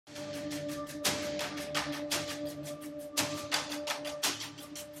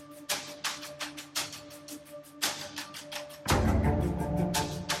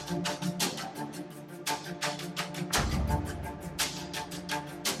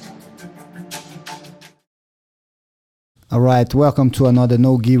All right, welcome to another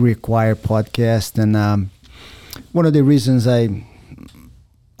No Gi Required podcast. And one of the reasons I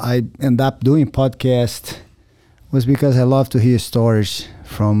end up doing podcast was because I love to hear stories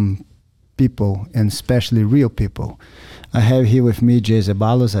from people, and especially real people. I have here with me Jay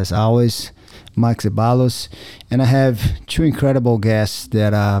Zeballos, as always, Mike Zeballos, and I have two incredible guests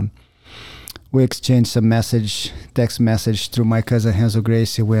that we exchanged some text message through my cousin Hansel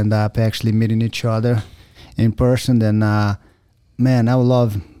Gracie. We end up actually meeting each other in person. And man, I would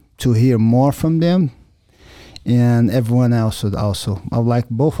love to hear more from them and everyone else also. I would like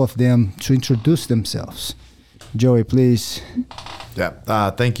both of them to introduce themselves. Joey, please.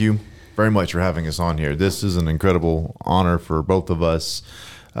 Yeah, thank you very much for having us on here. This is an incredible honor for both of us.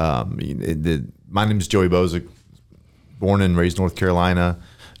 My name is Joey Bozic, born and raised in North Carolina.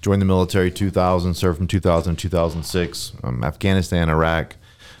 Joined the military 2000, served from 2000 to 2006, Afghanistan, Iraq,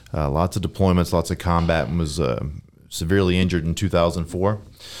 lots of deployments, lots of combat, and was severely injured in 2004.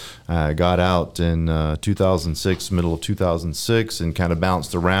 Got out in 2006, middle of 2006, and kind of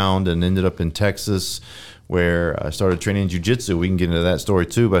bounced around and ended up in Texas, where I started training jiu-jitsu. We can get into that story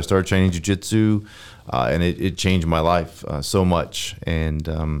too, but I started training jiu-jitsu, and it changed my life so much. And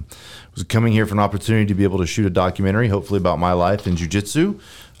was coming here for an opportunity to be able to shoot a documentary, hopefully about my life in jiu-jitsu.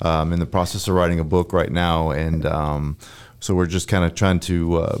 In the process of writing a book right now, and so we're just kind of trying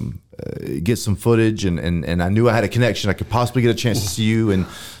to get some footage, and I knew I had a connection. I could possibly get a chance to see you, and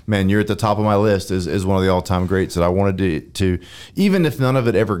man, you're at the top of my list as one of the all-time greats that I wanted to even if none of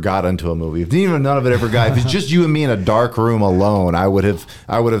it ever got into a movie, if even none of it ever got, if it's just you and me in a dark room alone, I would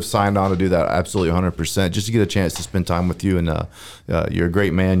have signed on to do that absolutely 100%, just to get a chance to spend time with you. And you're a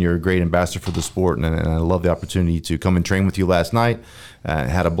great man, you're a great ambassador for the sport, and I love the opportunity to come and train with you last night.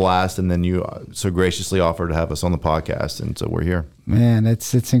 Had a blast, and then you so graciously offered to have us on the podcast, and so we're here. Man,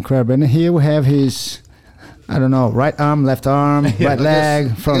 it's incredible. And here we have his, I don't know, right arm, left arm, right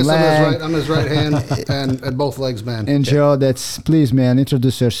leg, front leg. I'm his right hand and both legs, man. And Joe, please, man,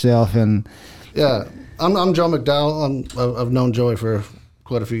 introduce yourself. And yeah, I'm Joe McDowell. I've known Joey for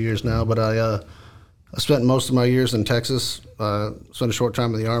quite a few years now, but I spent most of my years in Texas. Spent a short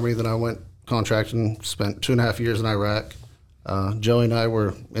time in the Army, then I went contracting. Spent 2.5 years in Iraq. Joey and I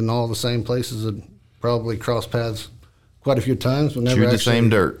were in all the same places and probably crossed paths quite a few times. We never the same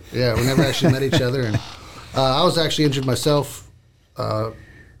dirt. Yeah, we never actually met each other. And I was actually injured myself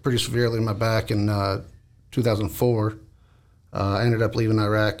pretty severely in my back in 2004. I ended up leaving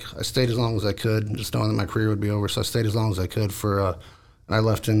Iraq. I stayed as long as I could, just knowing that my career would be over. So I stayed as long as I could and I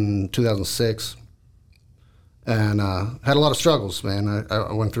left in 2006. And had a lot of struggles, man.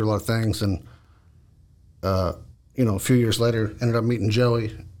 I went through a lot of things, and a few years later, ended up meeting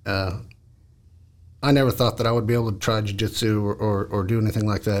Joey. I never thought that I would be able to try jiu-jitsu or do anything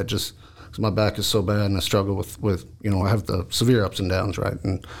like that, just because my back is so bad and I struggle with I have the severe ups and downs, right?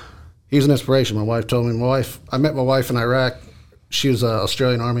 And he's an inspiration. My wife told me, I met my wife in Iraq. She was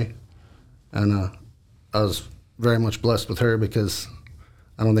Australian Army, and I was very much blessed with her because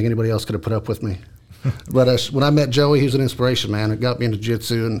I don't think anybody else could have put up with me. But when I met Joey, he was an inspiration, man. It got me into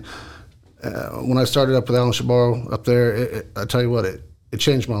jiu-jitsu, and when I started up with Alan Shabaro up there, I tell you what, it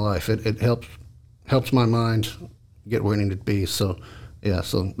changed my life. It helps my mind get where it needed to be. So, yeah,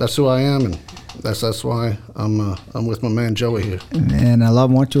 so that's who I am, and that's why I'm with my man Joey here. And I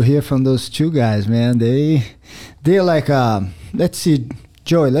want to hear from those two guys, man. They're like, let's see,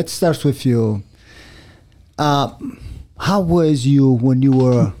 Joey, let's start with you. How was you when you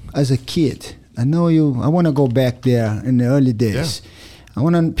were as a kid? I want to go back there in the early days. Yeah. I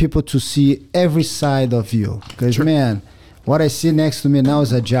want people to see every side of you, because sure. Man, what I see next to me now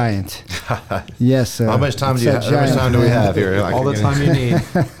is a giant. Yes, sir. How much time do we have here? All the time you need.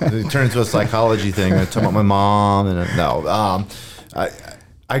 It turns into a psychology thing. I talk about my mom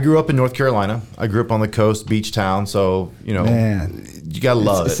I grew up in North Carolina. I grew up on the coast, beach town. So man, you gotta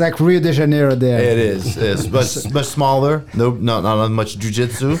love it. It's like Rio de Janeiro there. It is. It's much smaller. Not much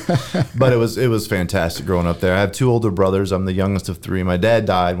jiu-jitsu, but it was fantastic growing up there. I have 2 older brothers. I'm the youngest of 3. My dad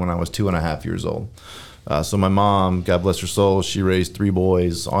died when I was 2.5 years old. So my mom, God bless her soul, she raised 3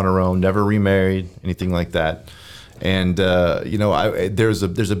 boys on her own, never remarried, anything like that. And there's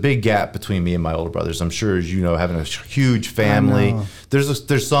a big gap between me and my older brothers. I'm sure, as you know, having a huge family.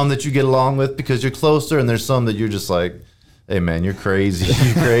 There's some that you get along with because you're closer, and there's some that you're just like, hey man, you're crazy.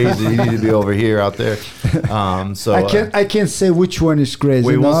 You're crazy. You need to be over here, out there. I can't say which one is crazy.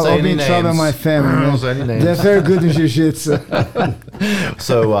 We won't say I'll any be in trouble with my family. We won't say any names. They're very good in jiu-jitsu.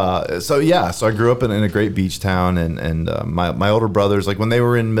 So I grew up in a great beach town, and my older brothers, like when they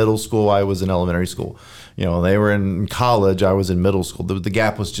were in middle school, I was in elementary school. they were in college. I was in middle school. The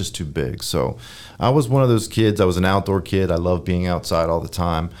gap was just too big. So I was one of those kids. I was an outdoor kid. I loved being outside all the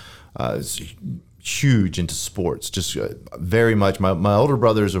time. It's huge into sports, just very much. My older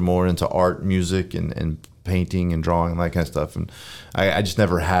brothers are more into art, music, and painting and drawing and that kind of stuff, and I just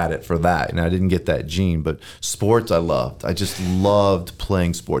never had it for that, and I didn't get that gene. But sports I loved. I just loved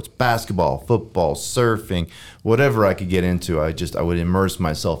playing sports, basketball, football, surfing, whatever I could get into. I would immerse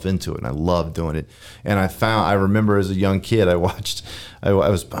myself into it, and I loved doing it. And I remember as a young kid, I was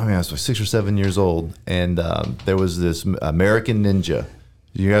like 6 or 7 years old, and there was this American Ninja.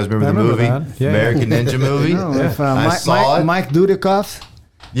 You guys remember the movie? Yeah. American Ninja movie? No, if, I saw it. Mike Dudikoff.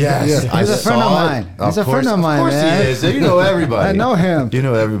 Yes, He's a friend of mine. He's a friend of mine, Of course man. he is. You know everybody. I know him. You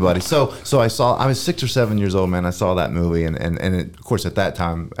know everybody. So I was 6 or 7 years old, man. I saw that movie, and of course at that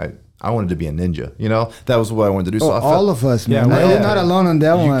time I wanted to be a ninja. That was what I wanted to do. So all of us, man. Yeah, You're not alone on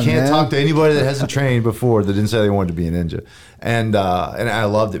that one. You can't man. talk to anybody that hasn't trained before that didn't say they wanted to be a ninja. And I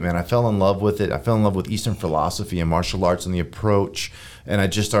loved it, man. I fell in love with it. I fell in love with Eastern philosophy and martial arts and the approach. And I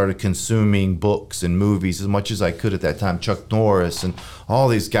just started consuming books and movies as much as I could at that time. Chuck Norris and all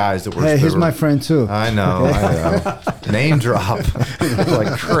these guys that were. Hey, he's my friend too. I know. Name drop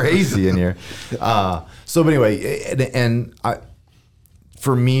like crazy in here. But anyway, and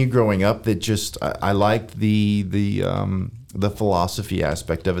for me growing up, I liked the philosophy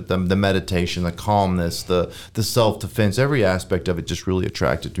aspect of it, the meditation, the calmness, the self-defense, every aspect of it just really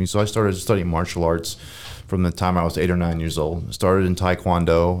attracted me. So I started studying martial arts from the time I was 8 or 9 years old. I started in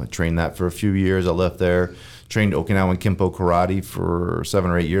Taekwondo. I trained that for a few years. I left there, trained Okinawan Kempo Karate for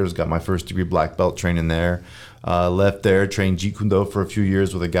 7 or 8 years, got my first degree black belt training there. Left there, trained Jeet Kune Do for a few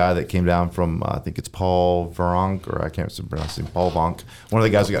years with a guy that came down from, I think it's Paul Varonk, or I can't pronounce him, Paul Vonk, one of the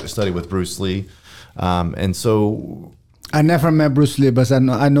guys who got to study with Bruce Lee. And so I never met Bruce Lee, but I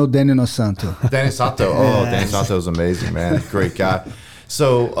know Danny Nosanto. Danny Sato. Oh, Danny Sato is amazing, man. Great guy.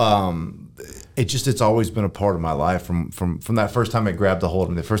 So it's always been a part of my life from that first time it grabbed a hold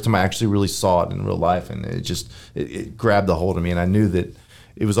of me, the first time I actually really saw it in real life, and it grabbed a hold of me, and I knew that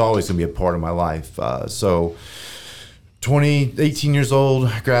it was always going to be a part of my life. So 18 years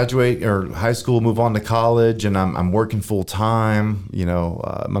old, graduate or high school, move on to college, and I'm working full time.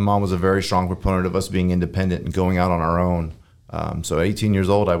 My mom was a very strong proponent of us being independent and going out on our own. So at 18 years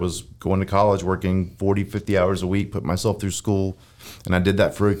old, I was going to college, working 40, 50 hours a week, put myself through school. And I did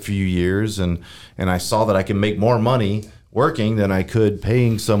that for a few years. And I saw that I could make more money working than I could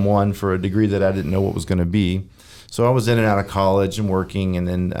paying someone for a degree that I didn't know what was going to be. So I was in and out of college and working. And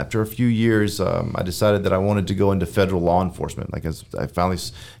then after a few years, I decided that I wanted to go into federal law enforcement. Like I finally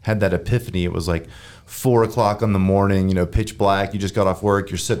had that epiphany. It was like 4 o'clock in the morning, pitch black. You just got off work.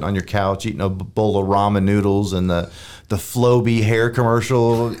 You're sitting on your couch eating a bowl of ramen noodles, and the Flowbee hair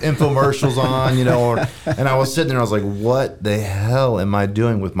infomercials on, and I was sitting there. I was like, what the hell am I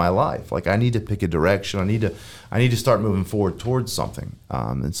doing with my life? Like, I need to pick a direction. I need to start moving forward towards something.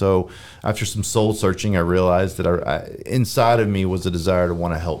 And so after some soul searching, I realized that inside of me was a desire to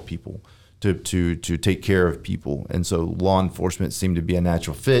want to help people, to take care of people. And so law enforcement seemed to be a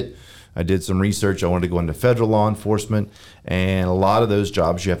natural fit. I did some research. I wanted to go into federal law enforcement, and a lot of those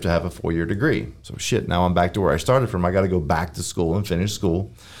jobs you have to have a 4-year degree. So now I'm back to where I started from. I got to go back to school and finish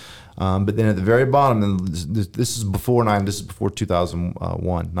school. But then at the very bottom, and this is before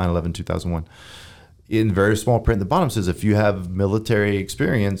 2001, 9/11/2001. In very small print, the bottom says if you have military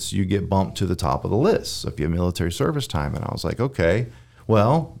experience, you get bumped to the top of the list. So if you have military service time, and I was like, okay,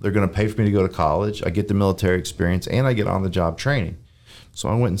 well, they're going to pay for me to go to college. I get the military experience, and I get on-the-job training. So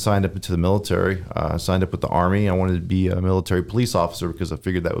I went and signed up into the military. I signed up with the Army. I wanted to be a military police officer because I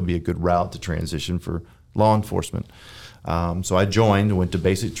figured that would be a good route to transition for law enforcement. So I joined, went to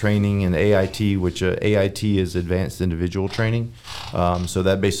basic training in AIT, which AIT is Advanced Individual Training. So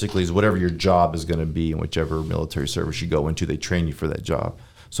that basically is whatever your job is going to be in whichever military service you go into, they train you for that job.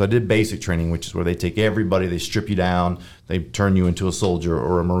 So I did basic training, which is where they take everybody, they strip you down, they turn you into a soldier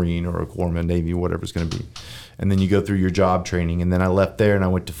or a Marine or a Corpsman, Navy, whatever it's going to be. And then you go through your job training. And then I left there and I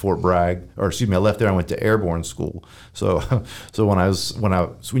went to Fort Bragg, I left there and I went to airborne school. So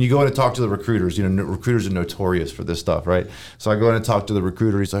when you go in and talk to the recruiters, recruiters are notorious for this stuff, right? So I go in and talk to the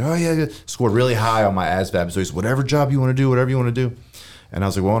recruiter. He's like, oh yeah, scored really high on my ASVAB. So he said, whatever job you want to do, whatever you want to do. And I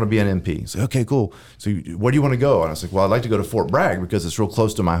was like, well, I want to be an MP. He's like, okay, cool. So where do you want to go? And I was like, well, I'd like to go to Fort Bragg because it's real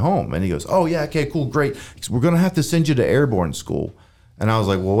close to my home. And he goes, oh yeah, okay, cool, great. He said, we're going to have to send you to airborne school. And I was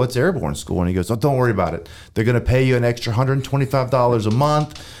like, well, what's airborne school? And he goes, oh, don't worry about it. They're going to pay you an extra $125 a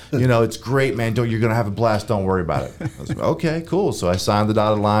month. It's great, man. You're going to have a blast. Don't worry about it. I was like, okay, cool. So I signed the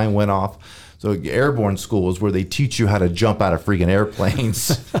dotted line, went off. So airborne school is where they teach you how to jump out of freaking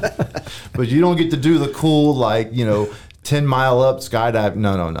airplanes, but you don't get to do the cool, like, 10-mile up skydive.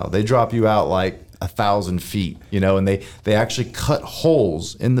 No. They drop you out like 1,000 feet, and they actually cut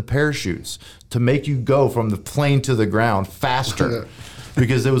holes in the parachutes to make you go from the plane to the ground faster.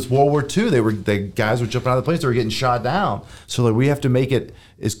 Because it was World War II, the guys were jumping out of the planes, they were getting shot down. So like, we have to make it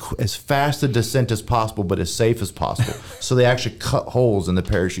as fast a descent as possible, but as safe as possible. So they actually cut holes in the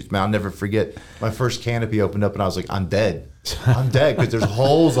parachutes. Man, I'll never forget, my first canopy opened up and I was like, I'm dead because there's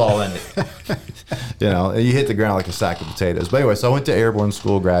holes all in it. And you hit the ground like a sack of potatoes. But anyway, so I went to airborne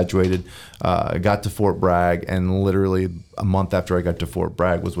school, graduated, got to Fort Bragg, and literally a month after I got to Fort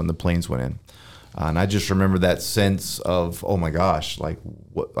Bragg was when the planes went in. And I just remember that sense of, oh my gosh,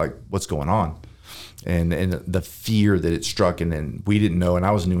 what's going on? And the fear that it struck, and then we didn't know, and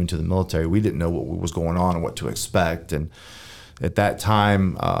I was new into the military, we didn't know what was going on and what to expect. And at that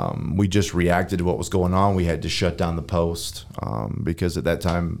time, we just reacted to what was going on. We had to shut down the post because at that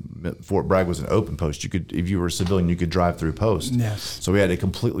time, Fort Bragg was an open post. You could, if you were a civilian, you could drive through post. Yes. So we had to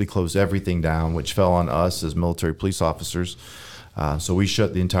completely close everything down, which fell on us as military police officers. So we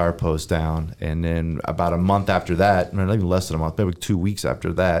shut the entire post down, and then about a month after that, not even less than a month, maybe 2 weeks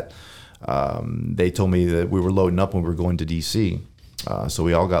after that, they told me that we were loading up when we were going to D.C. So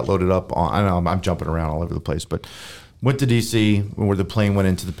we all got loaded up on, I know I'm jumping around all over the place, but went to D.C. where the plane went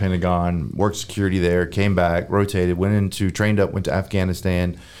into the Pentagon, worked security there, came back, rotated, trained up, went to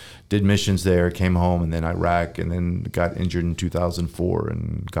Afghanistan, did missions there, came home, and then Iraq, and then got injured in 2004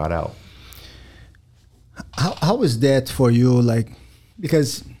 and got out. How was that for you? Like,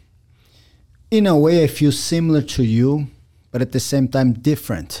 because in a way I feel similar to you, but at the same time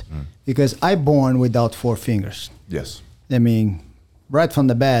different. Because I born without 4 fingers. Yes. I mean, right from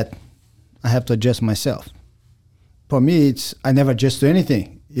the bat, I have to adjust myself. For me, I never adjust to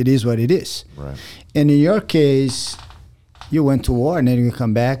anything. It is what it is. Right. And in your case, you went to war and then you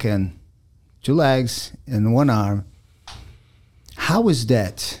come back and 2 legs and 1 arm. How is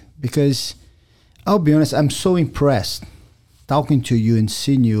that? Because I'll be honest, I'm so impressed talking to you and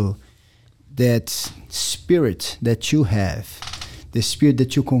seeing you, that spirit that you have, the spirit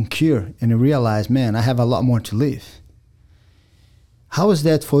that you conquer and you realize, man, I have a lot more to live. How is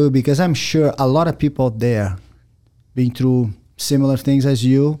that for you? Because I'm sure a lot of people out there been through similar things as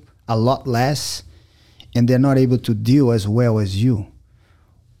you, a lot less, and they're not able to deal as well as you.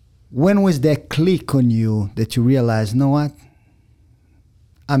 When was that click on you that you realized, you know what?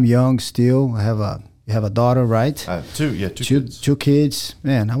 I'm young still. You have a daughter, right? 2 kids. 2 kids.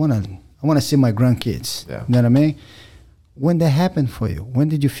 Man, I wanna see my grandkids. Yeah. You know what I mean? When that happened for you, when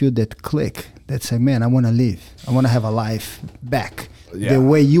did you feel that click that say, man, I wanna live. I wanna have a life back the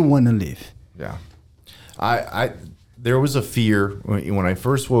way you wanna live. Yeah. There was a fear when I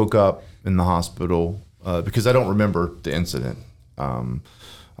first woke up in the hospital because I don't remember the incident.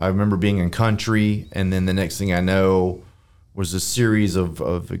 I remember being in country, and then the next thing I know was a series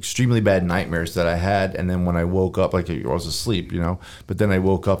of extremely bad nightmares that I had. And then when I woke up, like I was asleep, but then I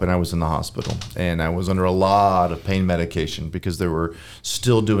woke up and I was in the hospital, and I was under a lot of pain medication because they were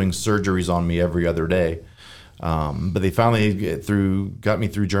still doing surgeries on me every other day. But they finally got me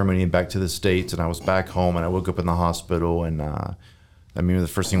through Germany and back to the States, and I was back home, and I woke up in the hospital, and the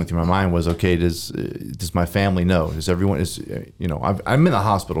first thing went through my mind was, okay, does my family know? Does everyone I'm in the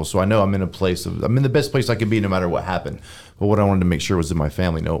hospital, so I know I'm in the best place I could be no matter what happened. But what I wanted to make sure was that my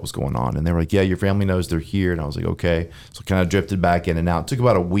family know what was going on. And they were like, yeah, your family knows, they're here. And I was like, okay. So kind of drifted back in and out. It took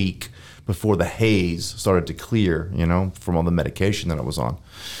about a week before the haze started to clear, from all the medication that I was on.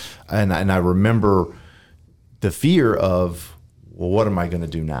 And I remember the fear of, well, what am I going to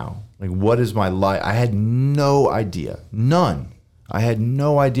do now? Like, what is my life? I had no idea, none. I had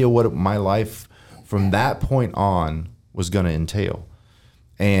no idea what my life from that point on was going to entail.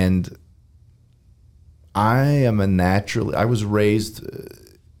 And I was raised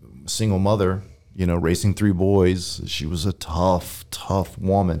single mother, raising 3 boys. She was a tough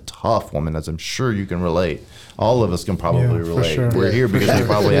woman, as I'm sure you can relate. All of us can probably relate. Sure. We're here because we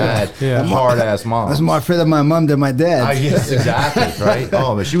probably had hard-ass moms. I was more afraid of my mom than my dad. Yes, exactly, right?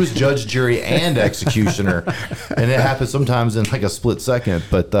 Oh, but she was judge, jury, and executioner. And it happened sometimes in like a split second.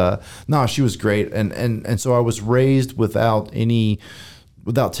 But no, she was great. And so I was raised without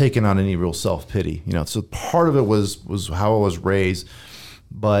taking on any real self-pity. So part of it was how I was raised.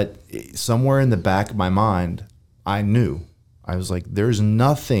 But somewhere in the back of my mind, I knew. I was like, there's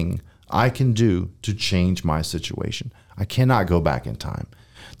nothing I can do to change my situation. I cannot go back in time.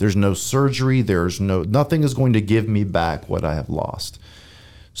 There's no surgery. Nothing is going to give me back what I have lost.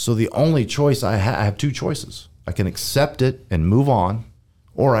 So the only choice I have 2 choices. I can accept it and move on,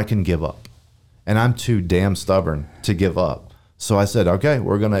 or I can give up. and I'm too damn stubborn to give up. So I said, okay,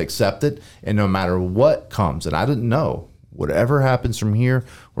 we're going to accept it. And no matter what comes, and I didn't know, whatever happens from here,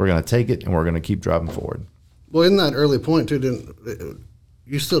 we're going to take it and we're going to keep driving forward. Well, in that early point, too,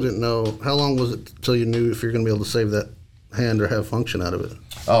 you still didn't know, how long was it till you knew if you're going to be able to save that hand or have function out of it?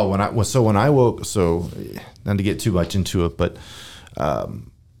 Oh, when I woke, not to get too much into it, but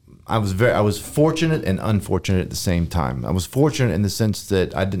I was fortunate and unfortunate at the same time. I was fortunate in the sense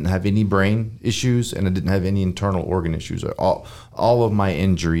that I didn't have any brain issues and I didn't have any internal organ issues. All of my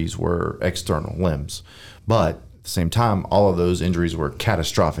injuries were external limbs, but at the same time, all of those injuries were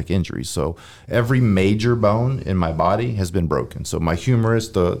catastrophic injuries. So every major bone in my body has been broken. So my humerus,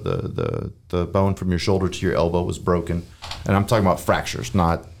 the bone from your shoulder to your elbow, was broken, and I'm talking about fractures,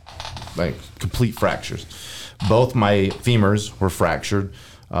 not like complete fractures. Both my femurs were fractured.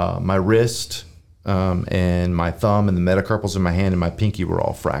 My wrist and my thumb and the metacarpals in my hand and my pinky were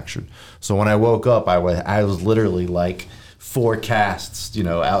all fractured. So when I woke up, I was literally like 4 casts,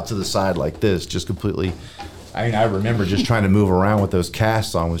 out to the side like this, just completely. I remember just trying to move around with those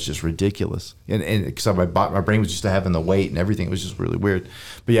casts on was just ridiculous. And because my brain was used to having the weight and everything, it was just really weird.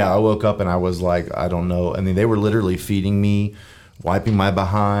 But yeah, I woke up and I was like, I don't know. I mean, they were literally feeding me, wiping my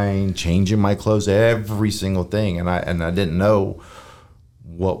behind, changing my clothes, every single thing. And I didn't know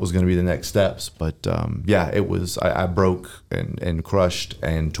what was going to be the next steps. But yeah, it was, I broke and crushed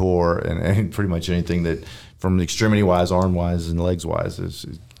and tore and pretty much anything that from extremity wise, arm wise and legs wise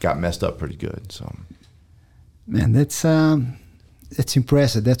it got messed up pretty good. So. Man, that's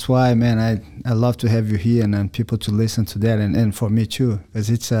impressive. That's why, man, I love to have you here and people to listen to that, and for me too, because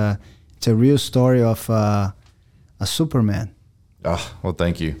it's a real story of a Superman. Oh, well,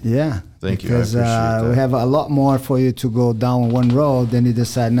 thank you. Yeah, thank you. I appreciate that. We have a lot more for you to go down one road, then you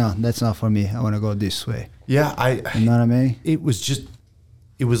decide, no, that's not for me. I want to go this way. Yeah, you know what I mean? It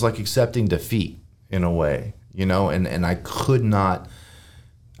was like accepting defeat in a way, and I could not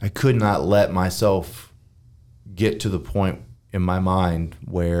let myself get to the point in my mind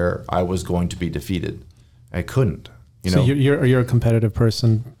where I was going to be defeated. I couldn't. So you're a competitive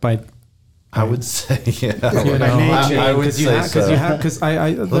person by. I would say, yeah. I would say so.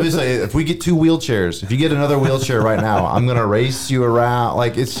 Let me say, if we get 2 wheelchairs, if you get another wheelchair right now, I'm gonna race you around.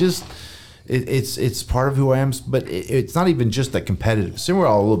 Like it's just, it's part of who I am. But it's not even just that competitive. So we're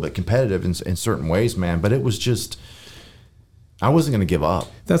all a little bit competitive in certain ways, man. But it was just. I wasn't going to give up.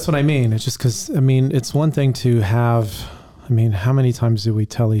 That's what I mean. It's just because, it's one thing to have, how many times do we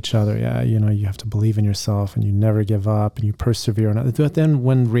tell each other, you have to believe in yourself and you never give up and you persevere. But then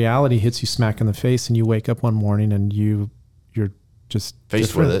when reality hits you smack in the face and you wake up one morning and you're just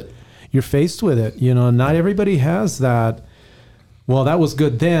faced with it. You're faced with it. Not everybody has that. Well, that was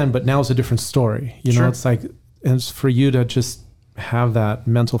good then, but now it's a different story. Sure. It's like, and it's for you to just have that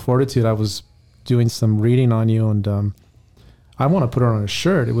mental fortitude. I was doing some reading on you and, I want to put it on a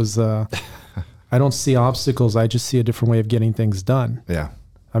shirt. It was, I don't see obstacles. I just see a different way of getting things done. Yeah.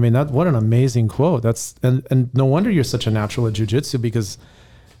 What an amazing quote. And no wonder you're such a natural at jiu-jitsu because.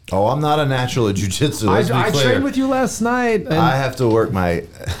 Oh, I'm not a natural at jiu-jitsu. I trained with you last night. And I have to work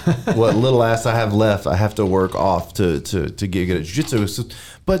what little ass I have left. I have to work off to get good at jiu-jitsu. So,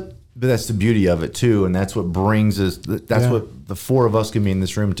 but that's the beauty of it too. And that's what brings us, what the 4 of us can be in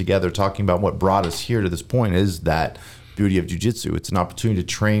this room together talking about what brought us here to this point is that beauty of jiu-jitsu. It's an opportunity to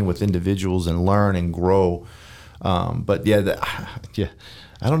train with individuals and learn and grow. But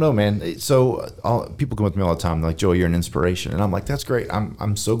I don't know, man. So people come with me all the time. They're like, Joey, you're an inspiration. And I'm like, that's great.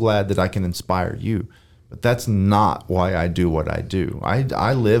 I'm so glad that I can inspire you. But that's not why I do what I do.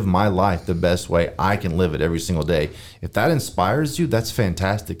 I live my life the best way I can live it every single day. If that inspires you, that's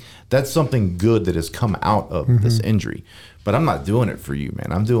fantastic. That's something good that has come out of this injury. But I'm not doing it for you, man.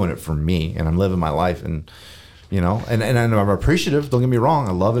 I'm doing it for me, and I'm living my life. And and I'm appreciative. Don't get me wrong.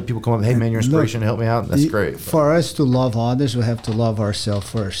 I love it. People come up, hey man, you're inspiration to help me out. That's great. For us to love others, we have to love ourselves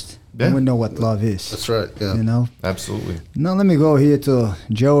first. Yeah. And we know what love is. That's right. Yeah. Absolutely. Now let me go here to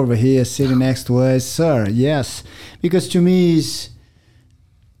Joe over here, sitting next to us, sir. Yes, because to me,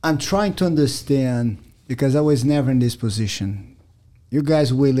 I'm trying to understand because I was never in this position. You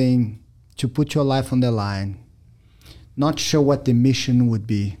guys willing to put your life on the line, not sure what the mission would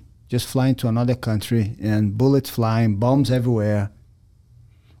be. Just flying to another country and bullets flying, bombs everywhere.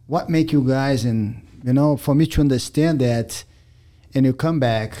 What make you guys, and for me to understand that, and you come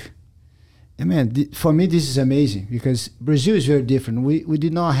back, and man, for me this is amazing because Brazil is very different. We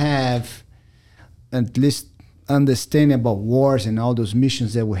did not have at least understanding about wars and all those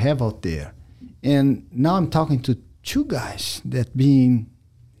missions that we have out there. And now I'm talking to 2 guys that being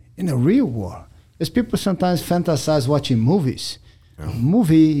in a real war. As people sometimes fantasize watching movies.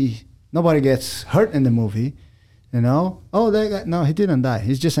 Movie Nobody gets hurt in the movie, you know. Oh, that guy, no, he didn't die.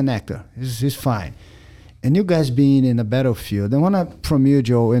 He's just an actor. He's fine. And you guys being in a battlefield, I want to from you,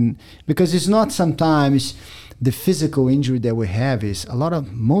 Joe, and because it's not sometimes the physical injury that we have is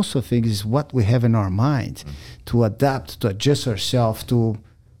most of things is what we have in our mind to adapt, to adjust ourselves to,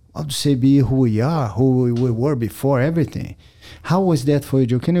 how to say, be who we are, who we were before everything. How was that for you,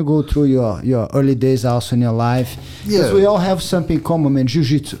 Joe? Can you go through your early days also in your life? Because Yeah. we all have something in common, man.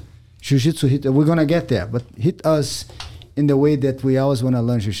 Jiu-jitsu. Jiu-jitsu hit, we're going to get there, but hit us in the way that we always want to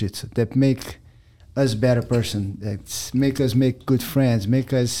learn jiu-jitsu, that make us better person, that make good friends,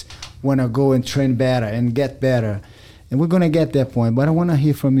 make us want to go and train better and get better. And we're going to get that point, but I want to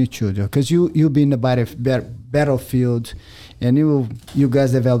hear from you too, Joe, because you've been in the battlefield, and you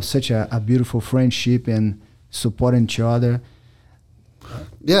guys developed such a beautiful friendship and supporting each other.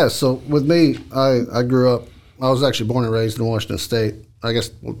 Yeah, so with me, I grew up, I was actually born and raised in Washington State, I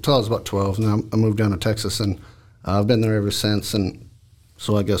guess until I was about 12, and I moved down to Texas, and I've been there ever since, and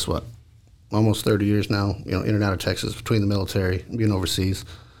so I guess almost 30 years now, you know, in and out of Texas, between the military and being overseas.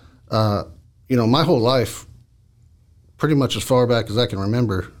 You know, my whole life, pretty much as far back as I can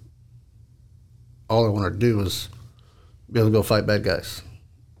remember, all I wanted to do was be able to go fight bad guys.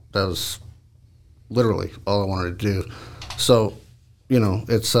 That was literally all I wanted to do. So, you know,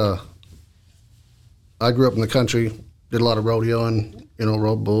 it's, I grew up in the country, did a lot of rodeoing, you know,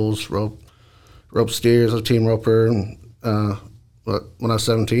 rode bulls, rope steers, I was a team roper, and, but when I was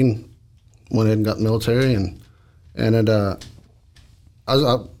 17, went in and got in the military, and I was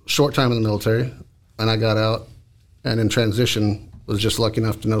a short time in the military, and I got out, and in transition was just lucky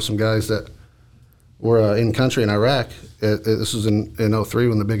enough to know some guys that were in country in Iraq. This was in 03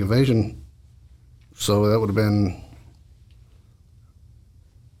 when the big invasion, so that would have been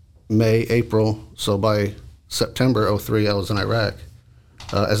May, April, so by September 03 I was in Iraq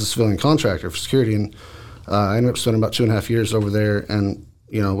as a civilian contractor for security, and I ended up spending about 2.5 years over there, and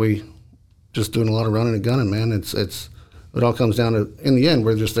you know, we just doing a lot of running and gunning, man. It all comes down to, in the end,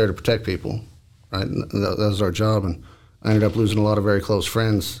 we're just there to protect people, right? And that was our job, and I ended up losing a lot of very close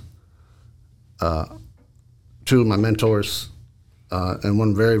friends. Two of my mentors, and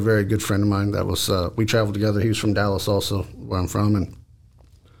one very, very good friend of mine that was, we traveled together. He was from Dallas also, where I'm from, and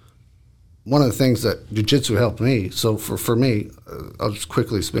one of the things that jiu-jitsu helped me, so for me, I'll just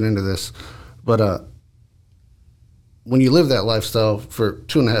quickly spin into this, but when you live that lifestyle for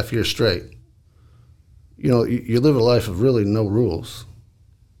 2.5 years straight, you know, you live a life of really no rules.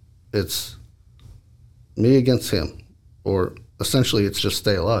 It's me against him, or essentially it's just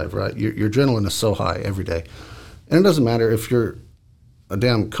stay alive, right? Your adrenaline is so high every day. And it doesn't matter if you're a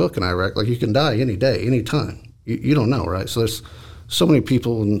damn cook in Iraq, like you can die any day, any time. You don't know, right? So there's so many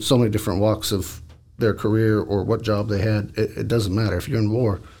people in so many different walks of their career or what job they had. It doesn't matter. If you're in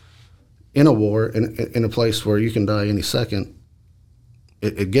a war, in a place where you can die any second,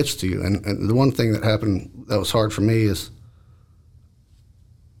 it gets to you. And the one thing that happened that was hard for me is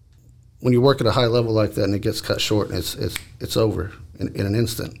when you work at a high level like that and it gets cut short and it's over in an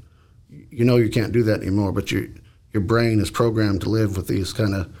instant. You know you can't do that anymore, but your brain is programmed to live with these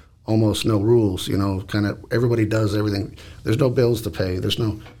kind of almost no rules, you know, kind of everybody does everything. There's no bills to pay.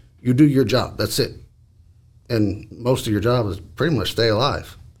 You do your job. That's it. And most of your job is pretty much stay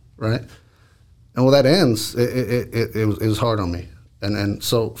alive, right? And when that ends, it was hard on me. And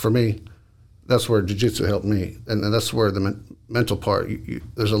so for me, that's where jiu-jitsu helped me. And that's where the mental part,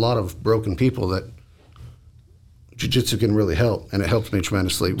 there's a lot of broken people that jiu-jitsu can really help. And it helped me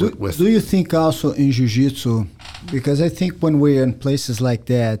tremendously with. Do you think also in jiu-jitsu, because I think when we're in places like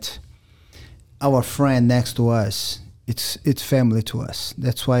that, our friend next to us, it's family to us.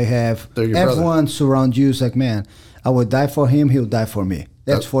 That's why I have everyone surround you. It's like, man, I would die for him, he'll die for me.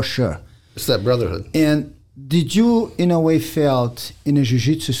 That's for sure. It's that brotherhood. And did you, in a way, felt in a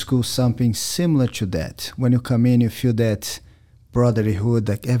jiu-jitsu school something similar to that? When you come in, you feel that brotherhood,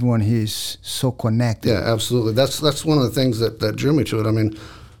 like everyone here is so connected. Yeah, absolutely. That's one of the things that drew me to it. I mean,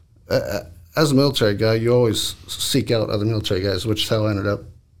 as a military guy, you always seek out other military guys, which is how I ended up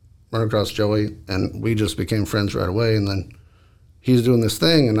running across Joey, and we just became friends right away. And then he's doing this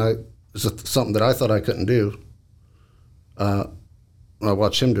thing, and it's something that I thought I couldn't do. I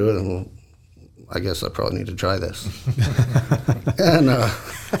watched him do it, and well, I guess I probably need to try this. And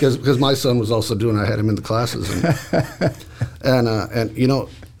because my son was also doing it, I had him in the classes. And you know,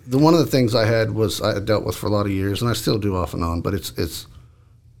 one of the things I had dealt with for a lot of years, and I still do off and on, but it's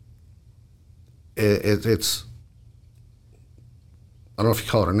I don't know if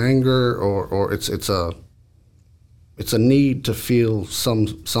you call it an anger or it's a need to feel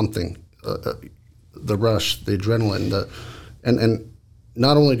something, the rush, the adrenaline, and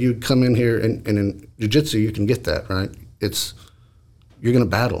not only do you come in here and in jiu-jitsu you can get that, right? You're gonna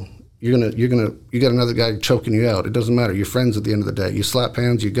battle. You got another guy choking you out. It doesn't matter. You're friends at the end of the day. You slap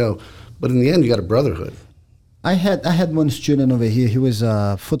hands, you go. But in the end, you got a brotherhood. I had one student over here. He was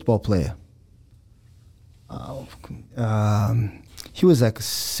a football player. He was like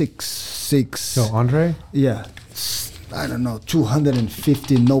 6'6". So Andre? Yeah, I don't know,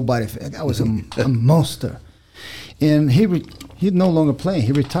 250. Nobody. That was a monster. And he's no longer playing.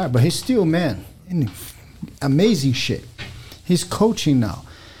 He retired, but he's still, man, in amazing shape. He's coaching now.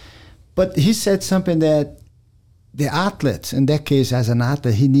 But he said something that the athlete, in that case, as an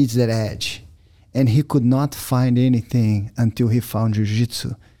athlete, he needs that edge. And he could not find anything until he found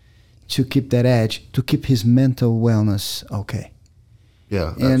jiu-jitsu to keep that edge, to keep his mental wellness okay.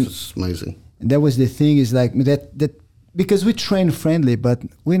 Yeah, that's just amazing. That was the thing, is like that because we train friendly, but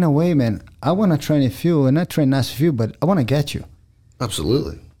we in a way, man, I want to train with you and I train nice with you, but I want to get you.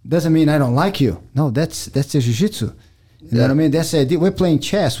 Absolutely. Doesn't mean I don't like you. No, that's the jiu-jitsu. You know what I mean? That's the idea. We're playing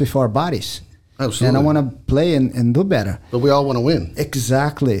chess with our bodies. Absolutely. And I want to play and do better. But we all want to win.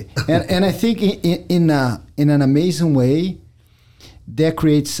 Exactly. and I think in an amazing way, that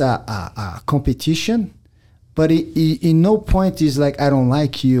creates a competition, but in no point is like, I don't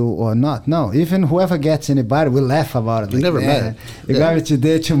like you or not. No, even whoever gets anybody, we laugh about it. You never met. You got me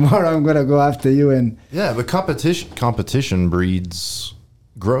today, tomorrow I'm going to go after you. And yeah, but competition breeds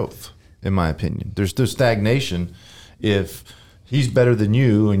growth, in my opinion. There's stagnation if he's better than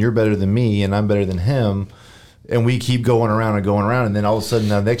you and you're better than me and I'm better than him, and we keep going around and then all of a sudden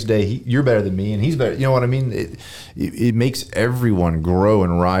the next day you're better than me and he's better. You know what I mean? It makes everyone grow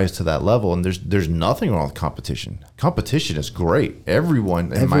and rise to that level, and there's nothing wrong with competition. Competition is great.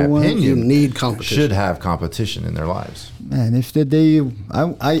 Everyone, in my opinion, you need competition. Should have competition in their lives. Man, if the day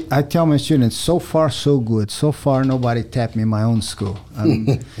I tell my students, so far so good. So far nobody tapped me in my own school.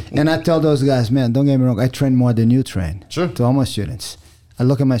 And I tell those guys, man, don't get me wrong, I train more than you train. Sure. To all my students. I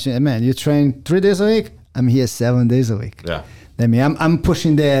look at my students, man, you train 3 days a week? I'm here 7 days a week. Yeah. I mean, I'm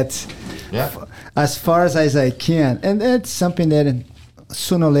pushing that as far as I can. And that's something that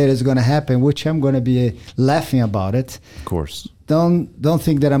sooner or later is going to happen, which I'm going to be laughing about it. Of course. Don't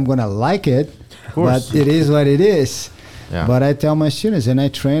think that I'm going to like it, but it is what it is. Yeah. But I tell my students, and I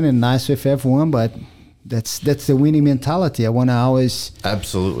train and nice with everyone, but that's the winning mentality. I want to always...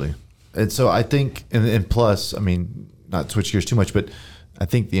 Absolutely. And so I think, and plus, I mean, not to switch gears too much, but I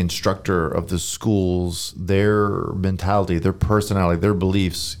think the instructor of the schools, their mentality, their personality, their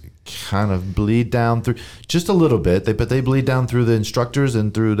beliefs kind of bleed down through just a little bit. But they bleed down through the instructors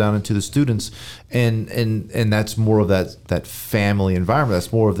and through down into the students, and that's more of that family environment.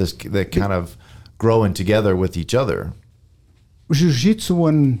 That's more of that kind of growing together with each other. Jiu-Jitsu,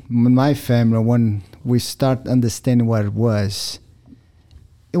 when my family, when we start understanding what it was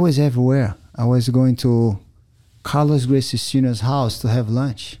everywhere. I was going to Carlos Gracie Sr.'s house to have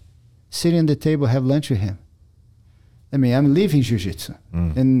lunch, sitting at the table, have lunch with him. I mean, I'm leaving jiu-jitsu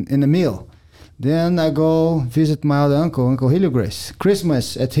in a meal. Then I go visit my other uncle, Uncle Helio Grace,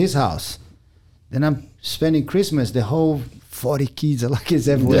 Christmas at his house. Then I'm spending Christmas, the whole 40 kids, like kids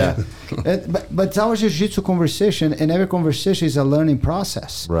everywhere. Yeah. But it's our jiu-jitsu conversation, and every conversation is a learning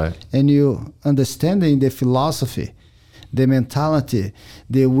process. Right. And you understanding the philosophy, the mentality,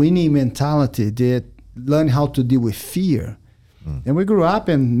 the winning mentality, the learn how to deal with fear. And we grew up,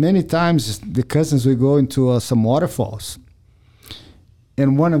 and many times the cousins would go into some waterfalls,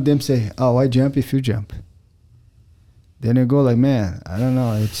 and one of them say, "Oh, I jump if you jump." Then you go like, "Man, I don't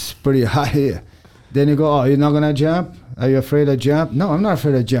know, it's pretty high here." Then you go, "Oh, you're not gonna jump? Are you afraid to jump?" "No, I'm not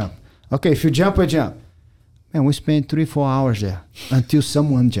afraid to jump." "Okay, if you jump, I jump." Man, we spent 3-4 hours there until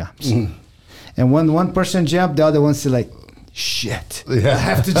someone jumps. And when one person jumped, the other one said like, "Shit, I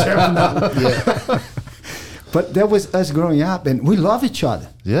have to jump now." But that was us growing up, and we love each other.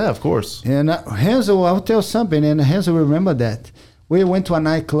 Yeah, of course. And Renzo, I'll tell something, and Renzo will remember that. We went to a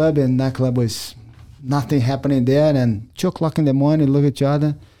nightclub, and nightclub was nothing happening there, and 2 o'clock in the morning, look at each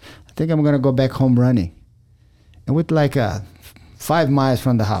other. I think I'm going to go back home running. And we're like 5 miles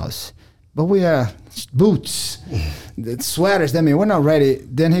from the house. But we are boots, sweaters, I mean, we're not ready.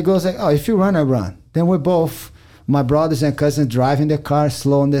 Then he goes like, "Oh, if you run, I run." Then we're both, my brothers and cousins, driving the car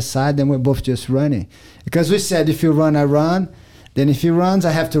slow on the side, then we're both just running. Because we said, if you run, I run. Then if he runs,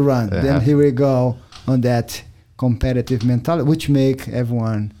 I have to run. Yeah. Then here we go on that competitive mentality, which make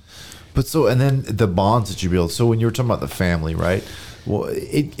everyone. But so, and then the bonds that you build. So when you were talking about the family, right? Well,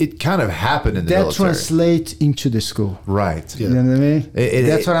 it kind of happened in the military. That translates into the school. Right. Yeah. You know what I mean?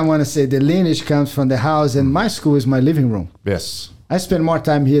 That's what I want to say. The lineage comes from the house, and my school is my living room. Yes. I spend more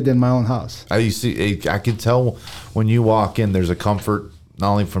time here than my own house. I can tell when you walk in, there's a comfort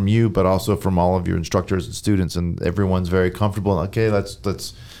not only from you, but also from all of your instructors and students, and everyone's very comfortable. Okay, let's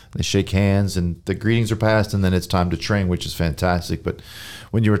they shake hands and the greetings are passed, and then it's time to train, which is fantastic. But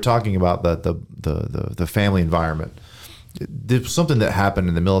when you were talking about the family environment, there's something that happened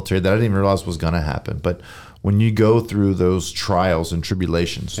in the military that I didn't even realize was going to happen. But when you go through those trials and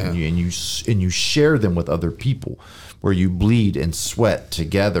tribulations, and you share them with other people, where you bleed and sweat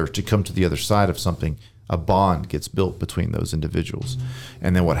together to come to the other side of something, a bond gets built between those individuals.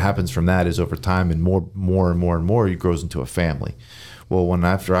 And then what happens from that is, over time and more, it grows into a family. Well,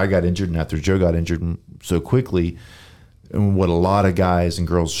 after I got injured and after Joe got injured so quickly, and what a lot of guys and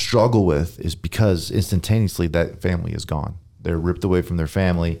girls struggle with is because instantaneously that family is gone. They're ripped away from their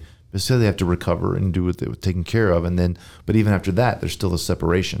family, but still they have to recover and do what they were taken care of. And then, but even after that, there's still a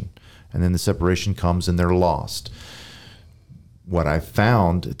separation. And then the separation comes and they're lost. What I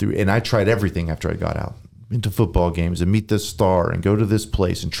found and I tried everything after I got out, into football games and meet this star and go to this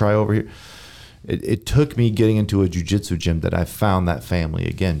place and try over here. It took me getting into a jiu-jitsu gym that I found that family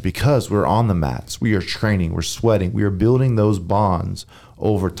again, because we're on the mats, we are training, we're sweating, we are building those bonds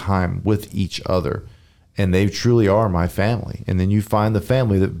over time with each other, and they truly are my family. And then you find the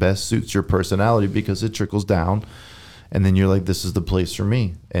family that best suits your personality, because it trickles down, and then you're like, this is the place for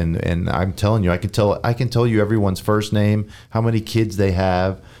me. And I'm telling you, I can tell you everyone's first name, how many kids they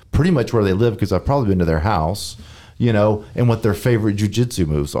have, pretty much where they live, because I've probably been to their house, and what their favorite jiu-jitsu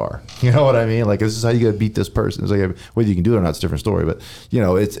moves are. You know what I mean? Like, this is how you got to beat this person. It's like, whether you can do it or not, it's a different story. But,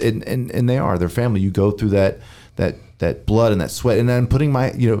 it's, and they are, their family. You go through that blood and that sweat. And then putting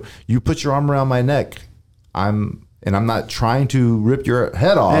you put your arm around my neck. I'm not trying to rip your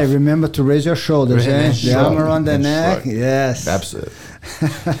head off. Hey, remember to raise your shoulders, the arm around the neck. Right. Yes. Absolutely.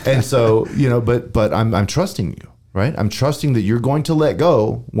 And so, but I'm trusting you, right? I'm trusting that you're going to let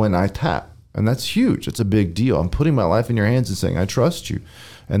go when I tap. And that's huge. It's a big deal. I'm putting my life in your hands and saying, I trust you.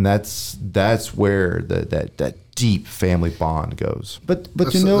 And that's where that deep family bond goes. But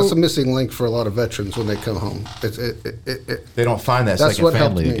that's a missing link for a lot of veterans when they come home. They don't find that second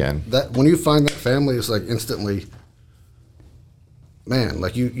family again. That when you find that family, it's like instantly, man,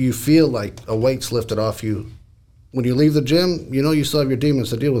 like you feel like a weight's lifted off you. When you leave the gym, you still have your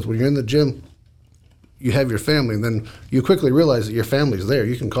demons to deal with. When you're in the gym, you have your family, and then you quickly realize that your family's there.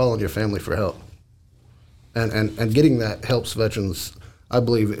 You can call on your family for help, and getting that helps veterans. I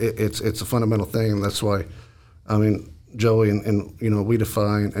believe it's a fundamental thing, and that's why, Joey and We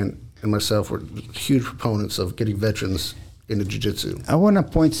Define and myself were huge proponents of getting veterans into jiu-jitsu. I want to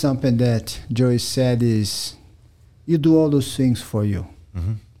point something that Joey said is, you do all those things for you,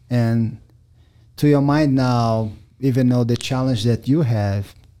 and to your mind now, even though the challenge that you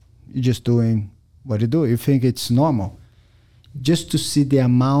have, you're just doing what you do. You think it's normal. Just to see the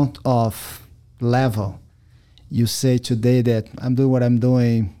amount of level you say today that I'm doing what I'm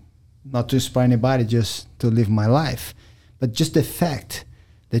doing, not to inspire anybody, just to live my life. But just the fact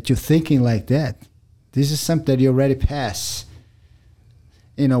that you're thinking like that, this is something that you already pass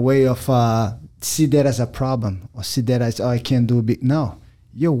in a way of see that as a problem or see that as, I can't do big. No,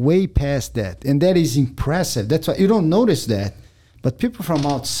 you're way past that. And that is impressive. That's why you don't notice that. But people from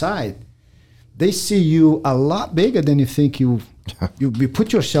outside, they see you a lot bigger than you think you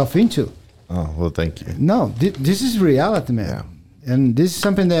put yourself into. Oh, well, thank you. No, this is reality, man. Yeah. And this is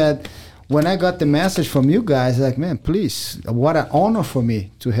something that when I got the message from you guys, like, man, please, what an honor for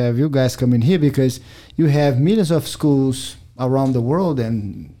me to have you guys come in here, because you have millions of schools around the world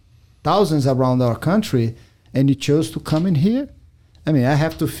and thousands around our country, and you chose to come in here. I mean, I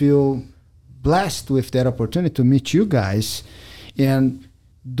have to feel blessed with that opportunity to meet you guys and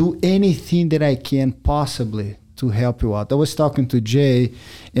do anything that I can possibly to help you out. I was talking to Jay,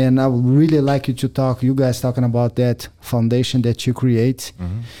 and I would really like you to talk, you guys talking about that foundation that you create.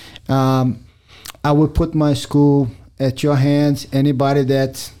 I would put my school at your hands. Anybody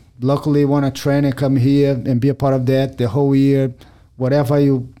that locally want to train and come here and be a part of that the whole year, whatever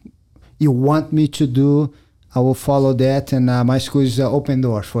you want me to do, I will follow that. And my school is open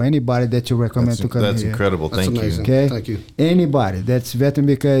doors for anybody that you recommend to come here. That's incredible. Thank you. Okay? Thank you. Anybody that's veteran,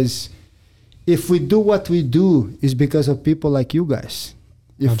 because if we do what we do, it's because of people like you guys.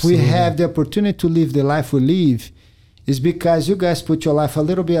 If Absolutely. we have the opportunity to live the life we live, it's because you guys put your life a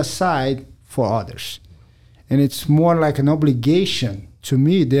little bit aside for others. And it's more like an obligation to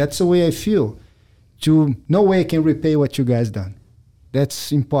me. That's the way I feel. No way I can repay what you guys done.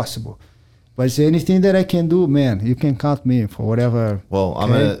 That's impossible. But is there anything that I can do, man, you can count me for whatever. Well,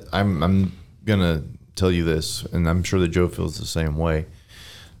 okay? I'm gonna tell you this, and I'm sure that Joe feels the same way.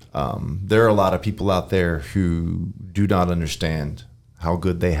 There are a lot of people out there who do not understand how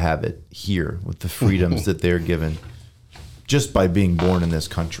good they have it here with the freedoms that they're given just by being born in this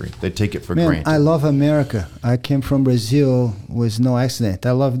country. They take it for Man, granted. I love America. I came from Brazil with no accident.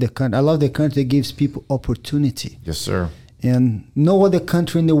 I love the country. I love the country that gives people opportunity. Yes, sir. And no other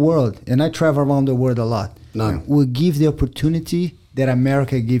country in the world, and I travel around the world a lot, will give the opportunity that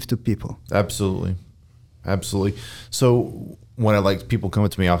America gives to people. Absolutely. Absolutely. So when I like people come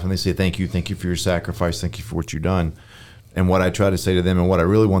up to me often, they say, thank you for your sacrifice. Thank you for what you've done. And what I try to say to them and what I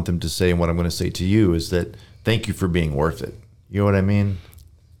really want them to say and what I'm going to say to you is that thank you for being worth it. You know what I mean?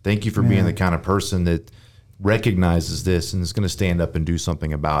 Thank you for being the kind of person that recognizes this and is going to stand up and do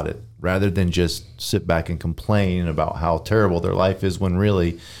something about it rather than just sit back and complain about how terrible their life is when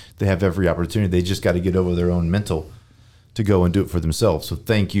really they have every opportunity. They just got to get over their own mental to go and do it for themselves. So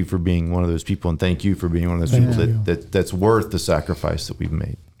thank you for being one of those people, and thank you for being one of those people that's worth the sacrifice that we've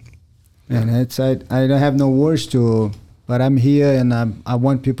made. And it's I don't have no words to, but I'm here and I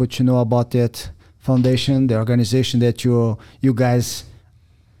want people to know about that foundation, the organization that you guys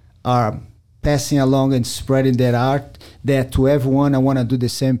are passing along and spreading that art, that to everyone. I want to do the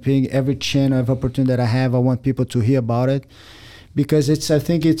same thing. Every channel, every opportunity that I have, I want people to hear about it, because I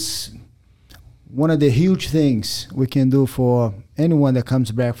think it's one of the huge things we can do for anyone that comes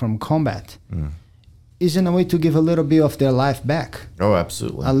back from combat. Is in a way to give a little bit of their life back. Oh,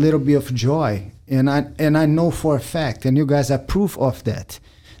 absolutely. A little bit of joy. And I know for a fact, and you guys are proof of that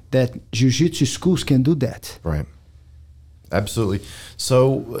jiu-jitsu schools can do that. Right. Absolutely.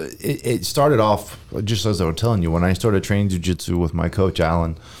 So it started off, just as I was telling you, when I started training jiu-jitsu with my coach,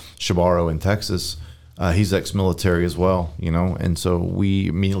 Alan Shabaro in Texas. He's ex-military as well, you know, and so we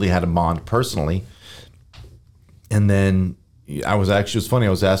immediately had a bond personally. And then it was funny,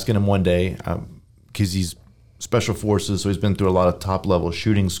 I was asking him one day, because he's special forces, so he's been through a lot of top-level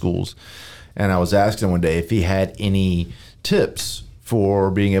shooting schools. And I was asking him one day if he had any tips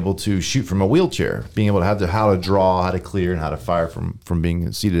for being able to shoot from a wheelchair, being able to have how to draw, how to clear, and how to fire from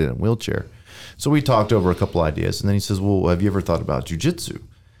being seated in a wheelchair. So we talked over a couple ideas, and then he says, well, have you ever thought about jiu-jitsu?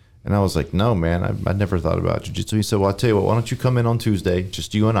 And I was like, no, man, I never thought about jiu-jitsu. He said, well, I'll tell you what, why don't you come in on Tuesday,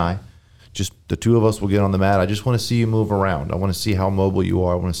 just you and I, just the two of us will get on the mat. I just want to see you move around. I want to see how mobile you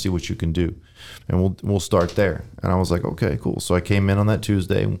are. I want to see what you can do. And we'll start there. And I was like, okay, cool. So I came in on that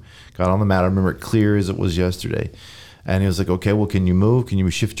Tuesday and got on the mat. I remember it clear as it was yesterday. And he was like, okay, well, can you move? Can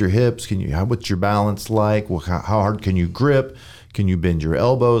you shift your hips? What's your balance like? Well, how hard can you grip? Can you bend your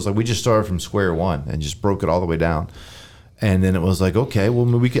elbows? Like, we just started from square one and just broke it all the way down. And then it was like, okay, well,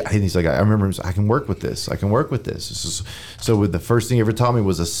 maybe we could. And he's like, I remember, I can work with this. So with the first thing he ever taught me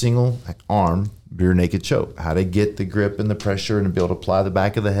was a single arm rear naked choke, how to get the grip and the pressure and to be able to apply the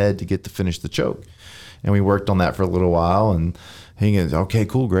back of the head to finish the choke. And we worked on that for a little while. And he goes, okay,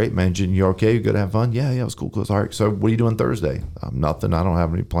 cool, great, man. You okay? You good to have fun? Yeah, it was cool. All right, so what are you doing Thursday? Nothing. I don't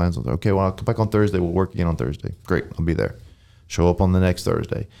have any plans. Okay, well, I'll come back on Thursday. We'll work again on Thursday. Great, I'll be there. Show up on the next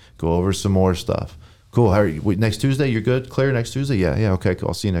Thursday. Go over some more stuff. Cool. How are you? Next Tuesday, you're good? Clear next Tuesday? Yeah. Okay, cool.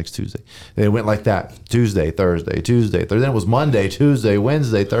 I'll see you next Tuesday. And it went like that. Tuesday, Thursday. Then it was Monday, Tuesday,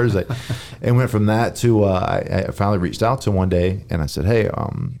 Wednesday, Thursday. And went from that to I finally reached out to him one day and I said, hey,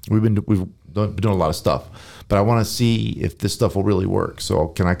 we've been doing a lot of stuff, but I want to see if this stuff will really work. So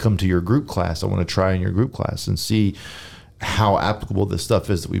can I come to your group class? I want to try in your group class and see how applicable this stuff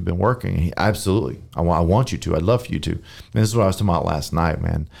is that we've been working. And absolutely. I want you to. I'd love for you to. And this is what I was talking about last night,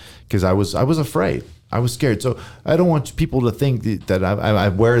 man, because I was afraid. I was scared. So I don't want people to think that I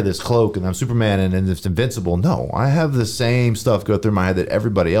wear this cloak and I'm Superman and it's invincible. No, I have the same stuff go through my head that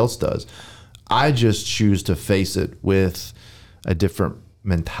everybody else does. I just choose to face it with a different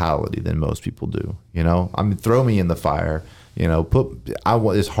mentality than most people do. You know, I mean, throw me in the fire, you know,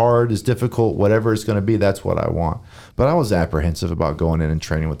 as hard, as difficult, whatever it's going to be, that's what I want. But I was apprehensive about going in and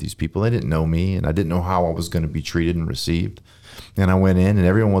training with these people. They didn't know me and I didn't know how I was going to be treated and received. And I went in and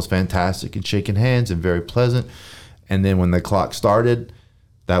everyone was fantastic and shaking hands and very pleasant. And then when the clock started,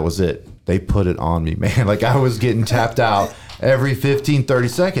 that was it. They put it on me, man. Like I was getting tapped out every 15, 30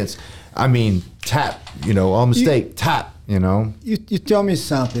 seconds. I mean, tap, you know, all mistake, tap, you know. You tell me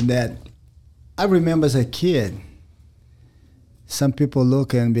something that I remember as a kid. Some people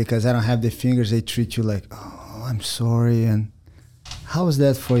look and because I don't have the fingers, they treat you like, oh, I'm sorry. And how is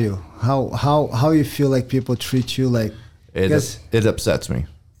that for you? How you feel like people treat you like? It upsets me.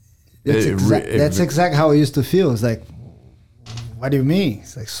 That's exactly how I used to feel. It's like, what do you mean?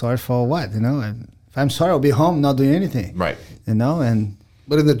 It's like, sorry for what? You know, and if I'm sorry, I'll be home not doing anything. Right. You know,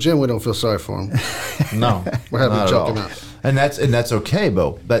 but in the gym, we don't feel sorry for him. No, we're having choking out. And that's okay,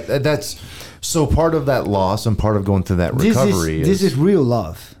 Bo. But that's so part of that loss and part of going through that recovery. This is real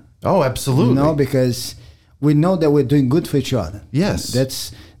love. Oh, absolutely. You know, because we know that we're doing good for each other.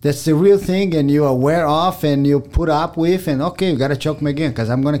 Yes. that's the real thing, and you are aware of, and you put up with, and okay, you gotta choke me again because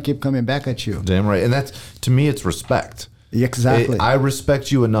I'm gonna keep coming back at you. Damn right. And that's, to me, it's respect. Exactly. I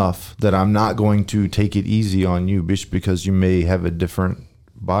respect you enough that I'm not going to take it easy on you because you may have a different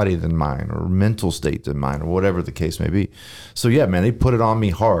body than mine or mental state than mine or whatever the case may be. So yeah, man, they put it on me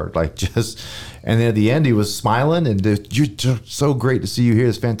hard, like just, and then at the end he was smiling and you're just so great to see you here.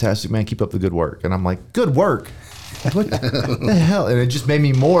 It's fantastic, man. Keep up the good work. And I'm like, good work? What the hell? And it just made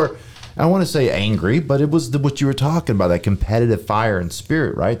me more, I don't want to say angry, but it was what you were talking about, that competitive fire and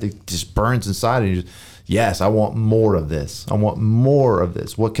spirit, right? That just burns inside and you just, yes, I want more of this. I want more of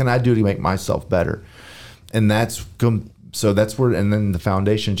this. What can I do to make myself better? And so that's where, and then the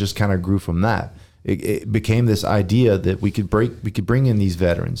foundation just kind of grew from that. It became this idea that we could bring in these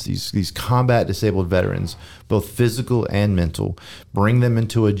veterans, these combat disabled veterans, both physical and mental, bring them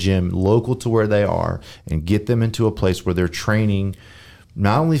into a gym local to where they are, and get them into a place where they're training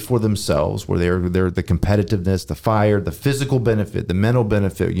not only for themselves, where they're the competitiveness, the fire, the physical benefit, the mental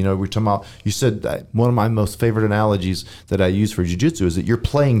benefit. You know, we're talking about, you said one of my most favorite analogies that I use for jiu-jitsu is that you're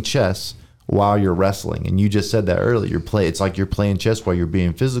playing chess while you're wrestling. And you just said that earlier. It's like you're playing chess while you're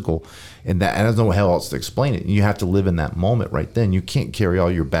being physical. And I don't know how else to explain it. You have to live in that moment right then. You can't carry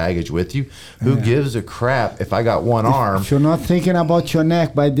all your baggage with you. Who gives a crap if I got one arm? If you're not thinking about your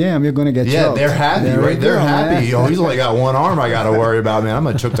neck, by damn, you're going to get choked. They're happy, right? They're happy. You know, he's only got one arm I got to worry about, man. I'm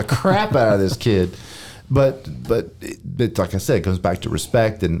going to choke the crap out of this kid. But like I said, it comes back to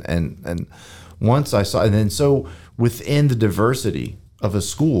respect. And once I saw, and then so within the diversity of a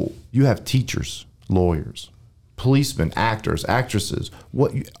school, you have teachers, lawyers, policemen, actors, actresses,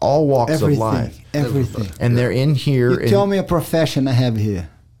 all walks of life. Everything. And they're in here. Tell me a profession I have here.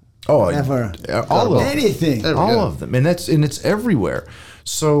 Oh, ever. All of anything. them. All of them. And it's everywhere.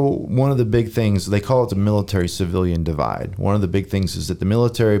 So one of the big things, they call it the military civilian divide. One of the big things is that the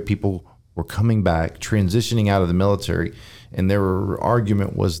military people were coming back, transitioning out of the military, and their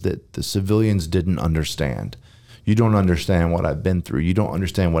argument was that the civilians didn't understand. You don't understand what I've been through. You don't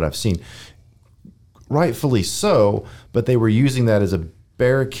understand what I've seen. Rightfully so, but they were using that as a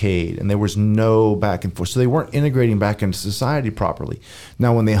barricade, and there was no back and forth. So they weren't integrating back into society properly.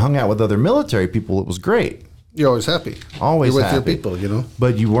 Now, when they hung out with other military people, it was great. You're always happy. Always You're with happy. your people, you know.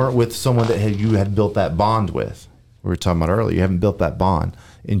 But you weren't with someone that you had built that bond with. We were talking about earlier. You haven't built that bond,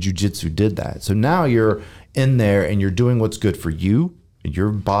 and jiu-jitsu did that. So now you're in there, and you're doing what's good for you, your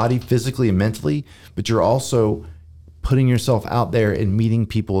body, physically and mentally, but you're also putting yourself out there and meeting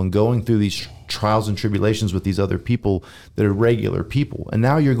people and going through these trials and tribulations with these other people that are regular people. And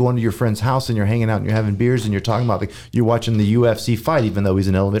now you're going to your friend's house and you're hanging out and you're having beers and you're talking about, you're watching the UFC fight, even though he's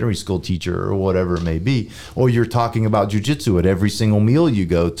an elementary school teacher or whatever it may be. Or you're talking about jiu-jitsu at every single meal you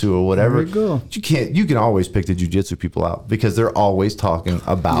go to or whatever. There you go. You can always pick the jiu-jitsu people out because they're always talking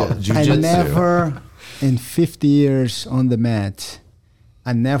about jiu-jitsu. I never, in 50 years on the mat,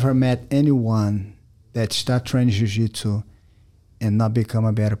 I never met anyone that start training jiu-jitsu and not become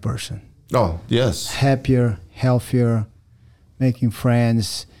a better person. Oh, yes. Happier, healthier, making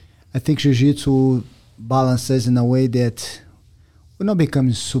friends. I think jiu-jitsu balances in a way that we're not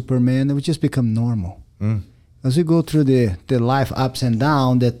becoming Superman, we just become normal. As we go through the life ups and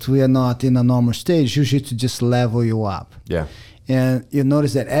downs that we are not in a normal stage, jiu-jitsu just level you up. Yeah. And you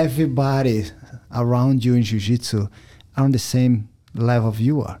notice that everybody around you in jiu-jitsu are on the same level of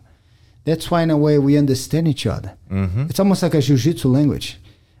you are. That's why, in a way, we understand each other. Mm-hmm. It's almost like a jiu-jitsu language.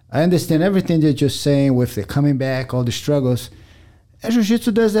 I understand everything that you're saying with the coming back, all the struggles. And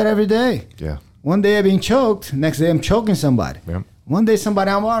jiu-jitsu does that every day. Yeah. One day I'm being choked, next day I'm choking somebody. Yeah. One day somebody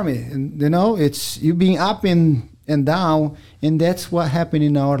arm me. And, you know, it's you being up and down, and that's what happened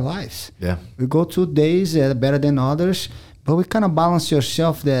in our lives. Yeah. We go through days that are better than others, but we kind of balance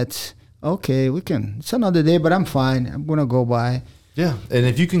yourself that, okay, it's another day, but I'm fine. I'm going to go by. Yeah, and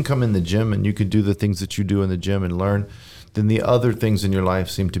if you can come in the gym and you can do the things that you do in the gym and learn, then the other things in your life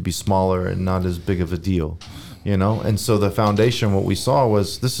seem to be smaller and not as big of a deal, you know? And so the foundation, what we saw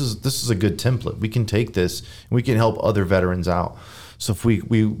was this is a good template. We can take this and we can help other veterans out. So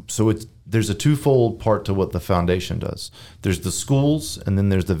if there's a twofold part to what the foundation does. There's the schools and then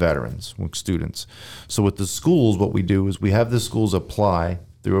there's the veterans, students. So with the schools, what we do is we have the schools apply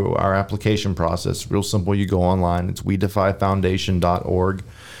through our application process. Real simple. You go online. It's wedefyfoundation.org.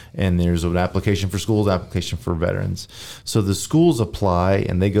 And there's an application for schools, application for veterans. So the schools apply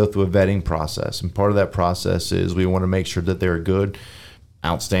and they go through a vetting process. And part of that process is we want to make sure that they're a good,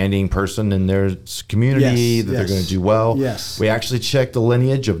 outstanding person in their community, they're going to do well. Yes. We actually check the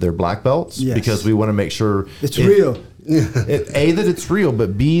lineage of their black belts because we want to make sure it's real. A, that it's real,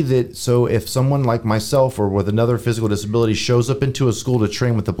 but B, that so if someone like myself or with another physical disability shows up into a school to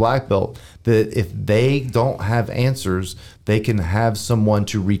train with the black belt, that if they don't have answers, they can have someone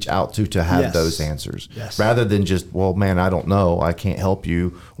to reach out to have Yes. those answers. Yes. Rather than just, well, man, I don't know, I can't help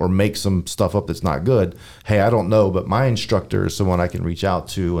you, or make some stuff up that's not good. Hey, I don't know, but my instructor is someone I can reach out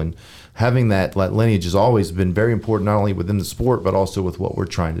to. And having that lineage has always been very important, not only within the sport, but also with what we're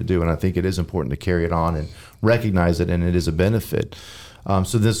trying to do. And I think it is important to carry it on and recognize it, and it is a benefit.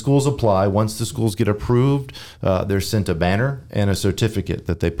 So the schools apply. Once the schools get approved, they're sent a banner and a certificate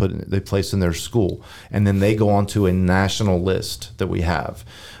that they place in their school, and then they go onto a national list that we have.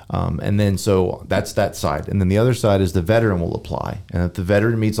 And then so that's that side, and then the other side is the veteran will apply, and if the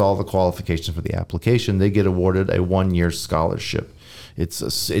veteran meets all the qualifications for the application, they get awarded a 1-year scholarship.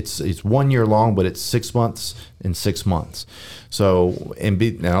 It's 1 year long, but it's 6 months and 6 months. So and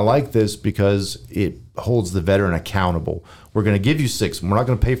I like this because it holds the veteran accountable. We're going to give you 6. We're not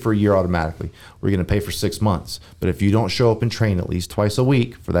going to pay for a year automatically. We're going to pay for 6 months. But if you don't show up and train at least twice a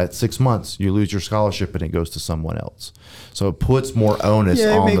week for that 6 months, you lose your scholarship and it goes to someone else. So it puts more onus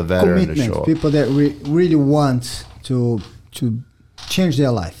on the veteran to show up. People that really want to change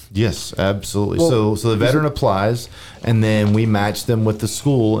their life. Yes, absolutely. Well, so the veteran applies, and then we match them with the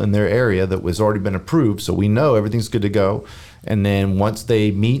school in their area that was already been approved, so we know everything's good to go. And then once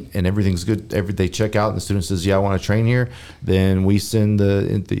they meet and everything's good, they check out and the student says, yeah, I want to train here, then we send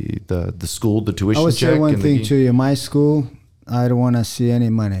the school the tuition check. I would say one and thing to you. My school, I don't want to see any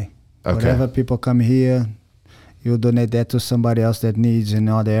money. Okay. Whatever people come here, you donate that to somebody else that needs in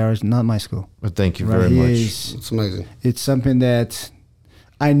other areas, not my school. But thank you Right very here much. It's amazing. It's something that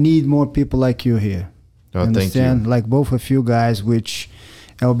I need more people like you here. Oh, thank Understand? you. Like both of you guys, which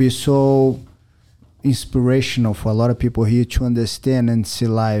will be so inspirational for a lot of people here to understand and see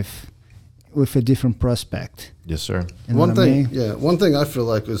life with a different prospect. Yes, sir. You know One what I thing, mean? one thing I feel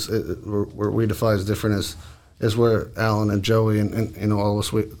like is where we defy is different is where Alan and Joey and all of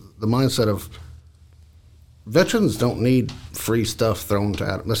us, the mindset of veterans don't need free stuff thrown to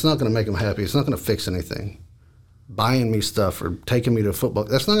them. That's not going to make them happy. It's not going to fix anything. Buying me stuff or taking me to football,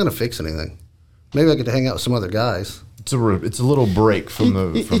 that's not going to fix anything. Maybe I get to hang out with some other guys. It's a little break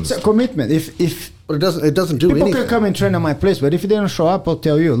from It's a commitment. If But it doesn't do people anything. can come and train at my place, but if they don't show up, I'll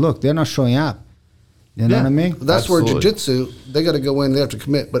tell you, look, they're not showing up. You know what I mean? That's Absolutely. where jiu-jitsu, they got to go in, they have to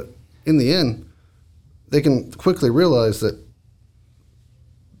commit. But in the end, they can quickly realize that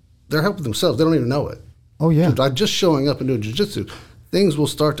they're helping themselves. They don't even know it. Oh, yeah. By just showing up and doing jiu-jitsu, things will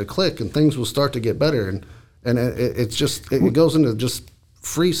start to click and things will start to get better. And it goes into just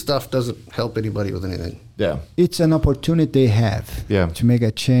free stuff doesn't help anybody with anything. Yeah. It's an opportunity they have to make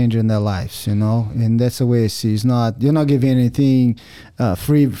a change in their lives, you know, and that's the way I see. It's not, you're not giving anything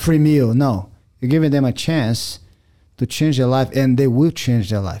free meal. No, you're giving them a chance to change their life, and they will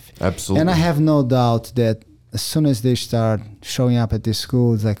change their life. Absolutely. And I have no doubt that as soon as they start showing up at this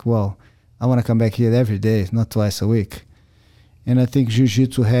school, it's like, well, I want to come back here every day, not twice a week. And I think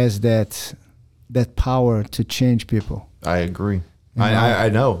jiu-jitsu has that power to change people. I agree. I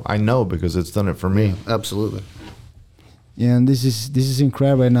know because it's done it for me. Absolutely. And this is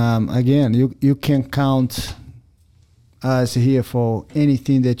incredible. And again, you can count us here for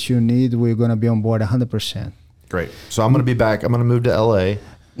anything that you need. We're going to be on board 100%. Great. So I'm going to be back. I'm going to move to LA,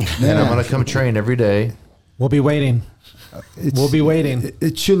 and I'm going to come train every day. We'll be waiting. We'll be waiting.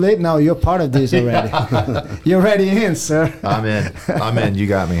 It's too late now. You're part of this already. You're already in, sir. I'm in. You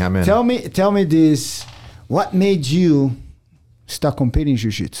got me. I'm in. Tell me this. What made you start competing in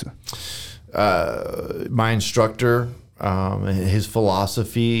jiu-jitsu? My instructor, his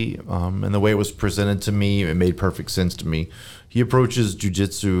philosophy, and the way it was presented to me, it made perfect sense to me. He approaches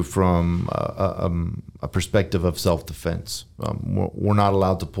jiu-jitsu from a perspective of self-defense. We're not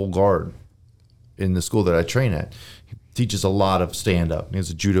allowed to pull guard in the school that I train at. He teaches a lot of stand-up. He's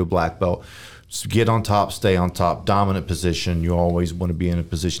a judo black belt. So get on top, stay on top, dominant position. You always want to be in a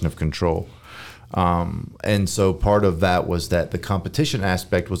position of control. And so part of that was that the competition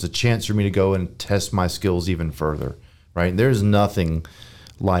aspect was a chance for me to go and test my skills even further, right? There's nothing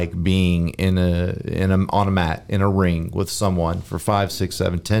like being on a mat, in a ring with someone for 5, 6,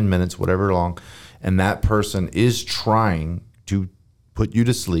 7, 10 minutes, whatever long, and that person is trying to put you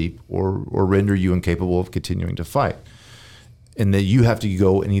to sleep or render you incapable of continuing to fight. And that you have to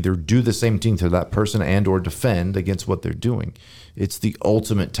go and either do the same thing to that person and or defend against what they're doing. It's the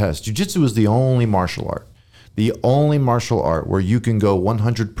ultimate test. Jiu-jitsu is the only martial art where you can go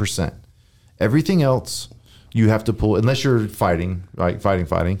 100%. Everything else you have to pull, unless you're fighting, right?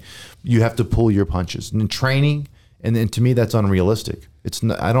 Fighting. You have to pull your punches. And in training, And then to me, that's unrealistic.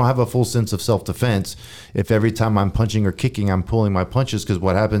 I don't have a full sense of self-defense if every time I'm punching or kicking, I'm pulling my punches, because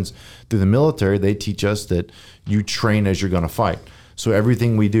what happens through the military, they teach us that you train as you're going to fight. So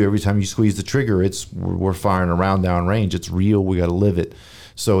everything we do, every time you squeeze the trigger, we're firing a round down range. It's real. We got to live it.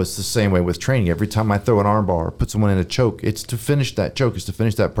 So it's the same way with training. Every time I throw an arm bar or put someone in a choke, it's to finish that choke. It's to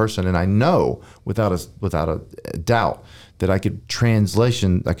finish that person. And I know without a doubt that I could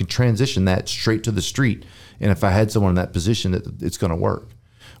transition that straight to the street. And if I had someone in that position, it's going to work.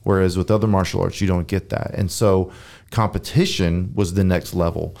 Whereas with other martial arts, you don't get that. And so competition was the next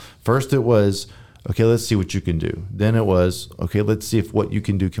level. First it was, okay, let's see what you can do. Then it was, okay, let's see if what you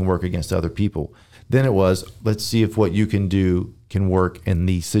can do can work against other people. Then it was, let's see if what you can do can work in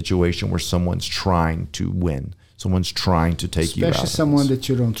the situation where someone's trying to win. Someone's trying to take you out. Especially someone that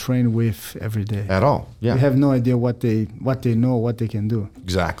you don't train with every day. At all, yeah. You have no idea what they know, what they can do.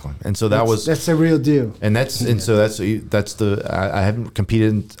 Exactly. And so that's a real deal. And that's I haven't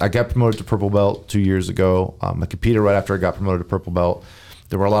competed. I got promoted to purple belt 2 years ago. I competed right after I got promoted to purple belt.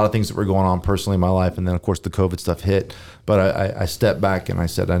 There were a lot of things that were going on personally in my life, and then of course the COVID stuff hit. But I stepped back and I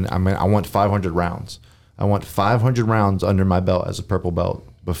said, I want 500 rounds. I want 500 rounds under my belt as a purple belt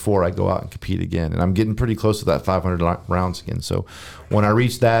before I go out and compete again. And I'm getting pretty close to that 500 rounds again. So when I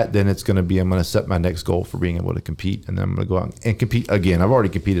reach that, then I'm going to set my next goal for being able to compete. And then I'm going to go out and compete again. I've already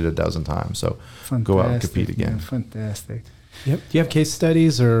competed a dozen times. So go out and compete again. Man, fantastic. Yep. Do you have case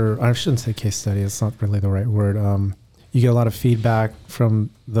studies, or I shouldn't say case study, it's not really the right word. You get a lot of feedback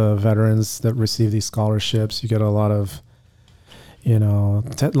from the veterans that receive these scholarships. You get a lot of,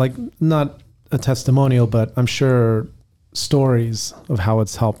 not a testimonial, but I'm sure stories of how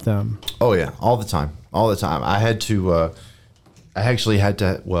it's helped them. Oh yeah, all the time. I had to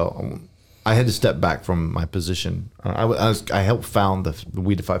step back from my position. I helped found the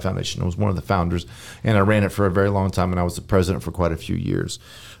We Defy Foundation. I was one of the founders, and I ran it for a very long time, and I was the president for quite a few years.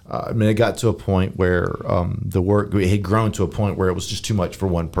 It got to a point where the work had grown to a point where it was just too much for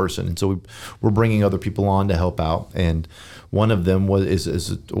one person, and so we were bringing other people on to help out. And one of them is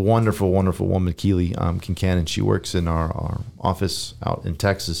a wonderful, wonderful woman, Keely Kincannon. She works in our office out in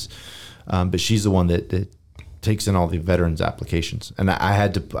Texas, but she's the one that takes in all the veterans applications, and I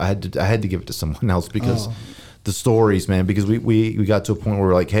had to give it to someone else because the stories, man. Because we got to a point where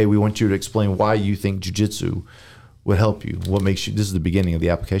we're like, hey, we want you to explain why you think jiu-jitsu would help you. What makes you? This is the beginning of the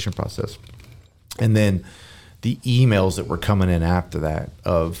application process, and then the emails that were coming in after that.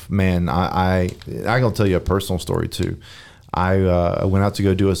 Of man, I gonna tell you a personal story too. I went out to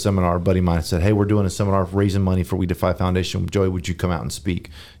go do a seminar. A buddy of mine said, hey, we're doing a seminar raising money for We Defy Foundation. Joey, would you come out and speak?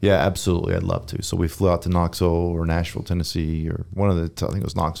 Yeah, absolutely. I'd love to. So we flew out to Knoxville or Nashville, Tennessee, or I think it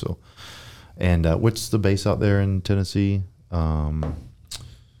was Knoxville. And what's the base out there in Tennessee? I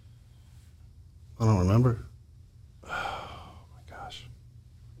don't remember. Oh, my gosh.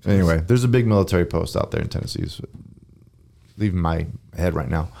 Anyway, there's a big military post out there in Tennessee. It's leaving my head right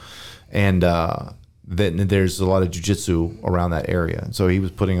now. And then there's a lot of jiu-jitsu around that area. So he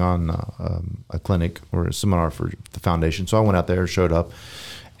was putting on a clinic or a seminar for the foundation. So I went out there, showed up,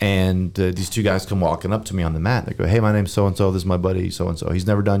 and these two guys come walking up to me on the mat. They go, hey, my name's so-and-so. This is my buddy so-and-so. He's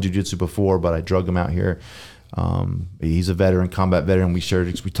never done jiu-jitsu before, but I drug him out here. He's a veteran, combat veteran. We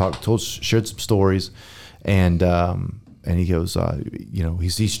shared some stories, and he goes,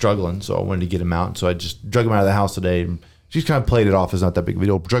 he's struggling, so I wanted to get him out. And so I just drug him out of the house today. She kind of played it off as not that big of a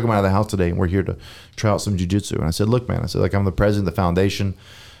deal. Drug him out of the house today, and we're here to try out some jiu-jitsu. And I said, look, man, I'm the president of the foundation.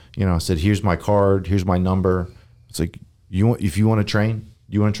 I said, here's my card, here's my number. It's like, if you want to train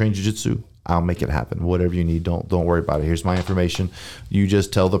jiu-jitsu, I'll make it happen. Whatever you need, don't worry about it. Here's my information. You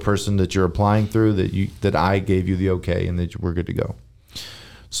just tell the person that you're applying through that I gave you the okay and that we're good to go.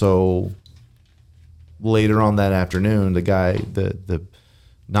 So later on that afternoon, the guy,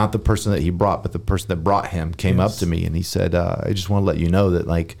 not the person that he brought, but the person that brought him came up to me and he said, I just want to let you know that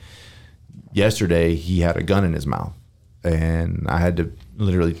like yesterday he had a gun in his mouth and I had to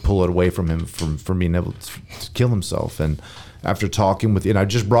literally pull it away from him from being able to kill himself. And after talking with, I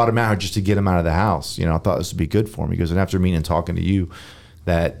just brought him out just to get him out of the house. I thought this would be good for him. He goes, and after meeting and talking to you,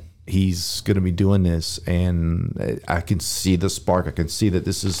 that he's going to be doing this, and I can see the spark. I can see that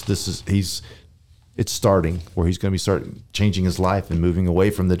it's starting where he's going to be changing his life and moving away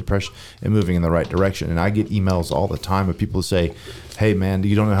from the depression and moving in the right direction. And I get emails all the time of people who say, hey man,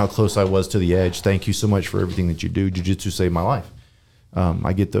 you don't know how close I was to the edge. Thank you so much for everything that you do. Jiu-jitsu saved my life.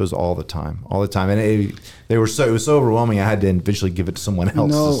 I get those all the time. And it was so overwhelming. I had to eventually give it to someone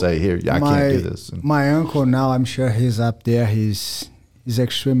else to say, here, I can't do this. And my uncle now, I'm sure he's up there. He's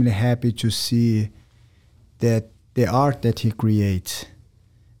extremely happy to see that the art that he creates,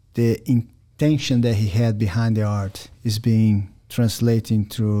 the intention that he had behind the art is being translating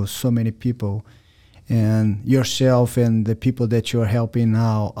through so many people, and yourself and the people that you're helping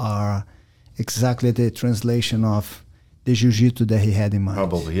now are exactly the translation of the jiu-jitsu that he had in mind.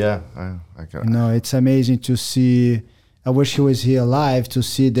 Probably, yeah. I got It's amazing to see. I wish he was here alive to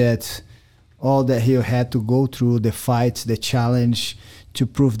see that all that he had to go through, the fights, the challenge, to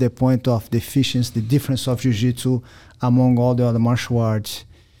prove the point of the efficiency, the difference of jiu-jitsu among all the other martial arts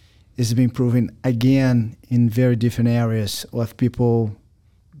is being proven again in very different areas of people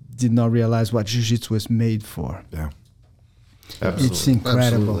did not realize what jiu-jitsu was made for. Yeah. Absolutely. It's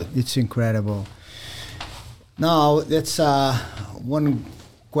incredible. Absolutely. It's incredible. Now, that's one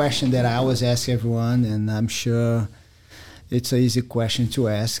question that I always ask everyone, and I'm sure it's an easy question to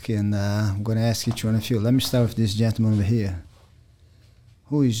ask, and I'm going to ask each one of you. Let me start with this gentleman over here.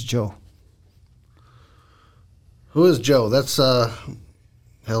 Who is Joe? Who is Joe? That's,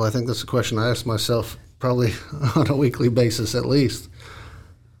 hell, I think that's a question I ask myself probably on a weekly basis at least.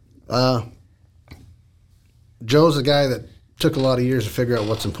 Joe's a guy that took a lot of years to figure out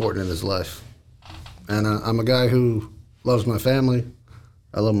what's important in his life. And I'm a guy who loves my family.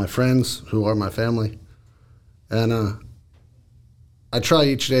 I love my friends who are my family. And I try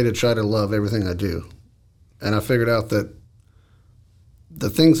each day to try to love everything I do. And I figured out that the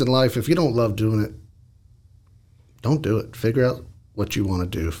things in life, if you don't love doing it, don't do it. Figure out what you want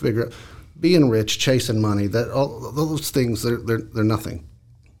to do. Figure out being rich, chasing money, that all those things, they're nothing.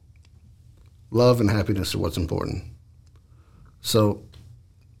 Love and happiness are what's important. So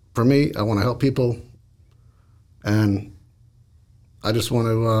for me, I want to help people, and I just want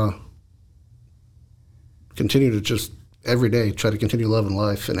to continue to just every day try to continue loving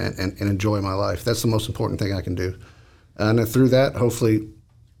life and enjoy my life. That's the most important thing I can do. And through that, hopefully,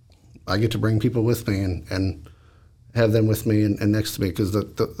 I get to bring people with me and have them with me and next to me, because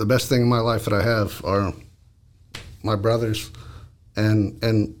the best thing in my life that I have are my brothers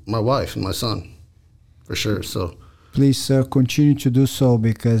and my wife and my son, for sure. So Please, sir, continue to do so,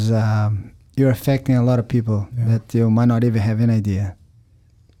 because you're affecting a lot of people that you might not even have an idea.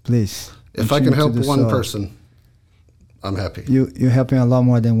 Please. if I can continue help to do one so. person, I'm happy. You're helping a lot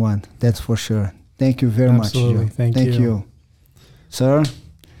more than one. That's for sure. Thank you very Absolutely. much, Joe. Thank you. Sir,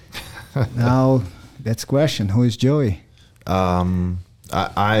 now that's question. Who is Joey?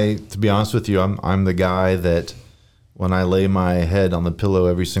 I to be honest with you, I'm the guy that when I lay my head on the pillow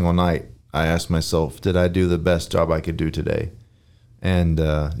every single night, I ask myself, did I do the best job I could do today? And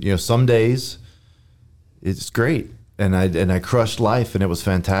some days it's great, and I crushed life, and it was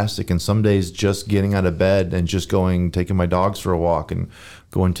fantastic. And some days just getting out of bed and just taking my dogs for a walk and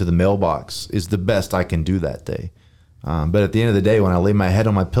going to the mailbox is the best I can do that day. But at the end of the day, when I lay my head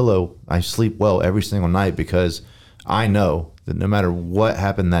on my pillow, I sleep well every single night, because I know that no matter what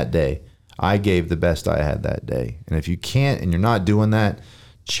happened that day, I gave the best I had that day. And if you can't and you're not doing that,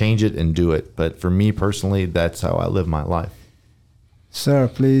 change it and do it. But for me personally, that's how I live my life. Sir,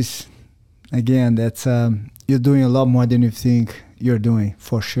 please. Again, that's you're doing a lot more than you think you're doing,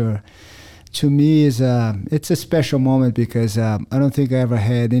 for sure. To me, it's a special moment, because I don't think I ever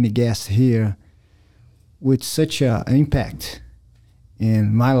had any guest here with such an impact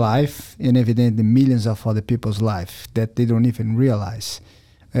in my life, and evidently millions of other people's life that they don't even realize.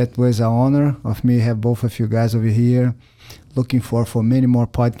 It was an honor of me to have both of you guys over here. Looking for many more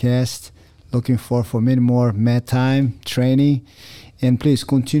podcasts, looking for many more mat time training, and please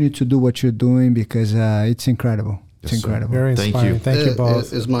continue to do what you're doing, because it's incredible. It's Yes, sir. incredible. Very Thank inspiring. you. Thank you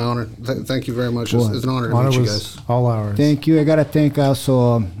both. It's my honor. Thank you very much. Well, It's an honor to Honor meet you was guys. all ours. Thank you. I gotta thank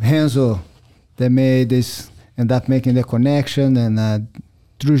also Renzo that made this, end up making the connection, and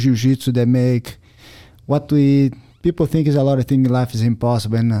through Jiu-Jitsu that make what people think is a lot of things in life is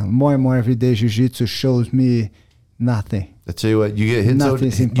impossible, and more every day Jiu-Jitsu shows me nothing. I tell you what, you get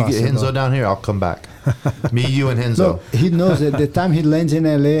Nothing's impossible. Henzo down here, I'll come back. Me, you, and Henzo. Look, he knows that the time he lands in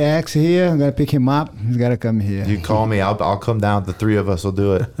LAX here, I'm gonna pick him up. He's gotta come here. You call me, I'll come down. The three of us will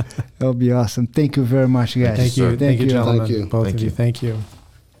do it. That'll be awesome. Thank you very much, guys. Thank you. sir. Thank you, gentlemen. Thank you. Both Thank of you. you. Thank you.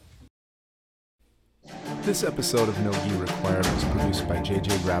 This episode of No Gi Required was produced by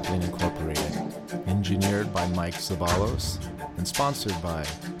JJ Grappling Incorporated, engineered by Mike Zavalos, and sponsored by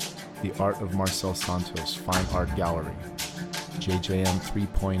The Art of Marcel Santos Fine Art Gallery, JJM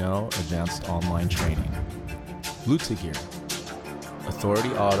 3.0 Advanced Online Training, Lutza Gear, Authority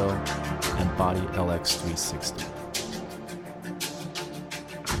Auto, and Body LX 360.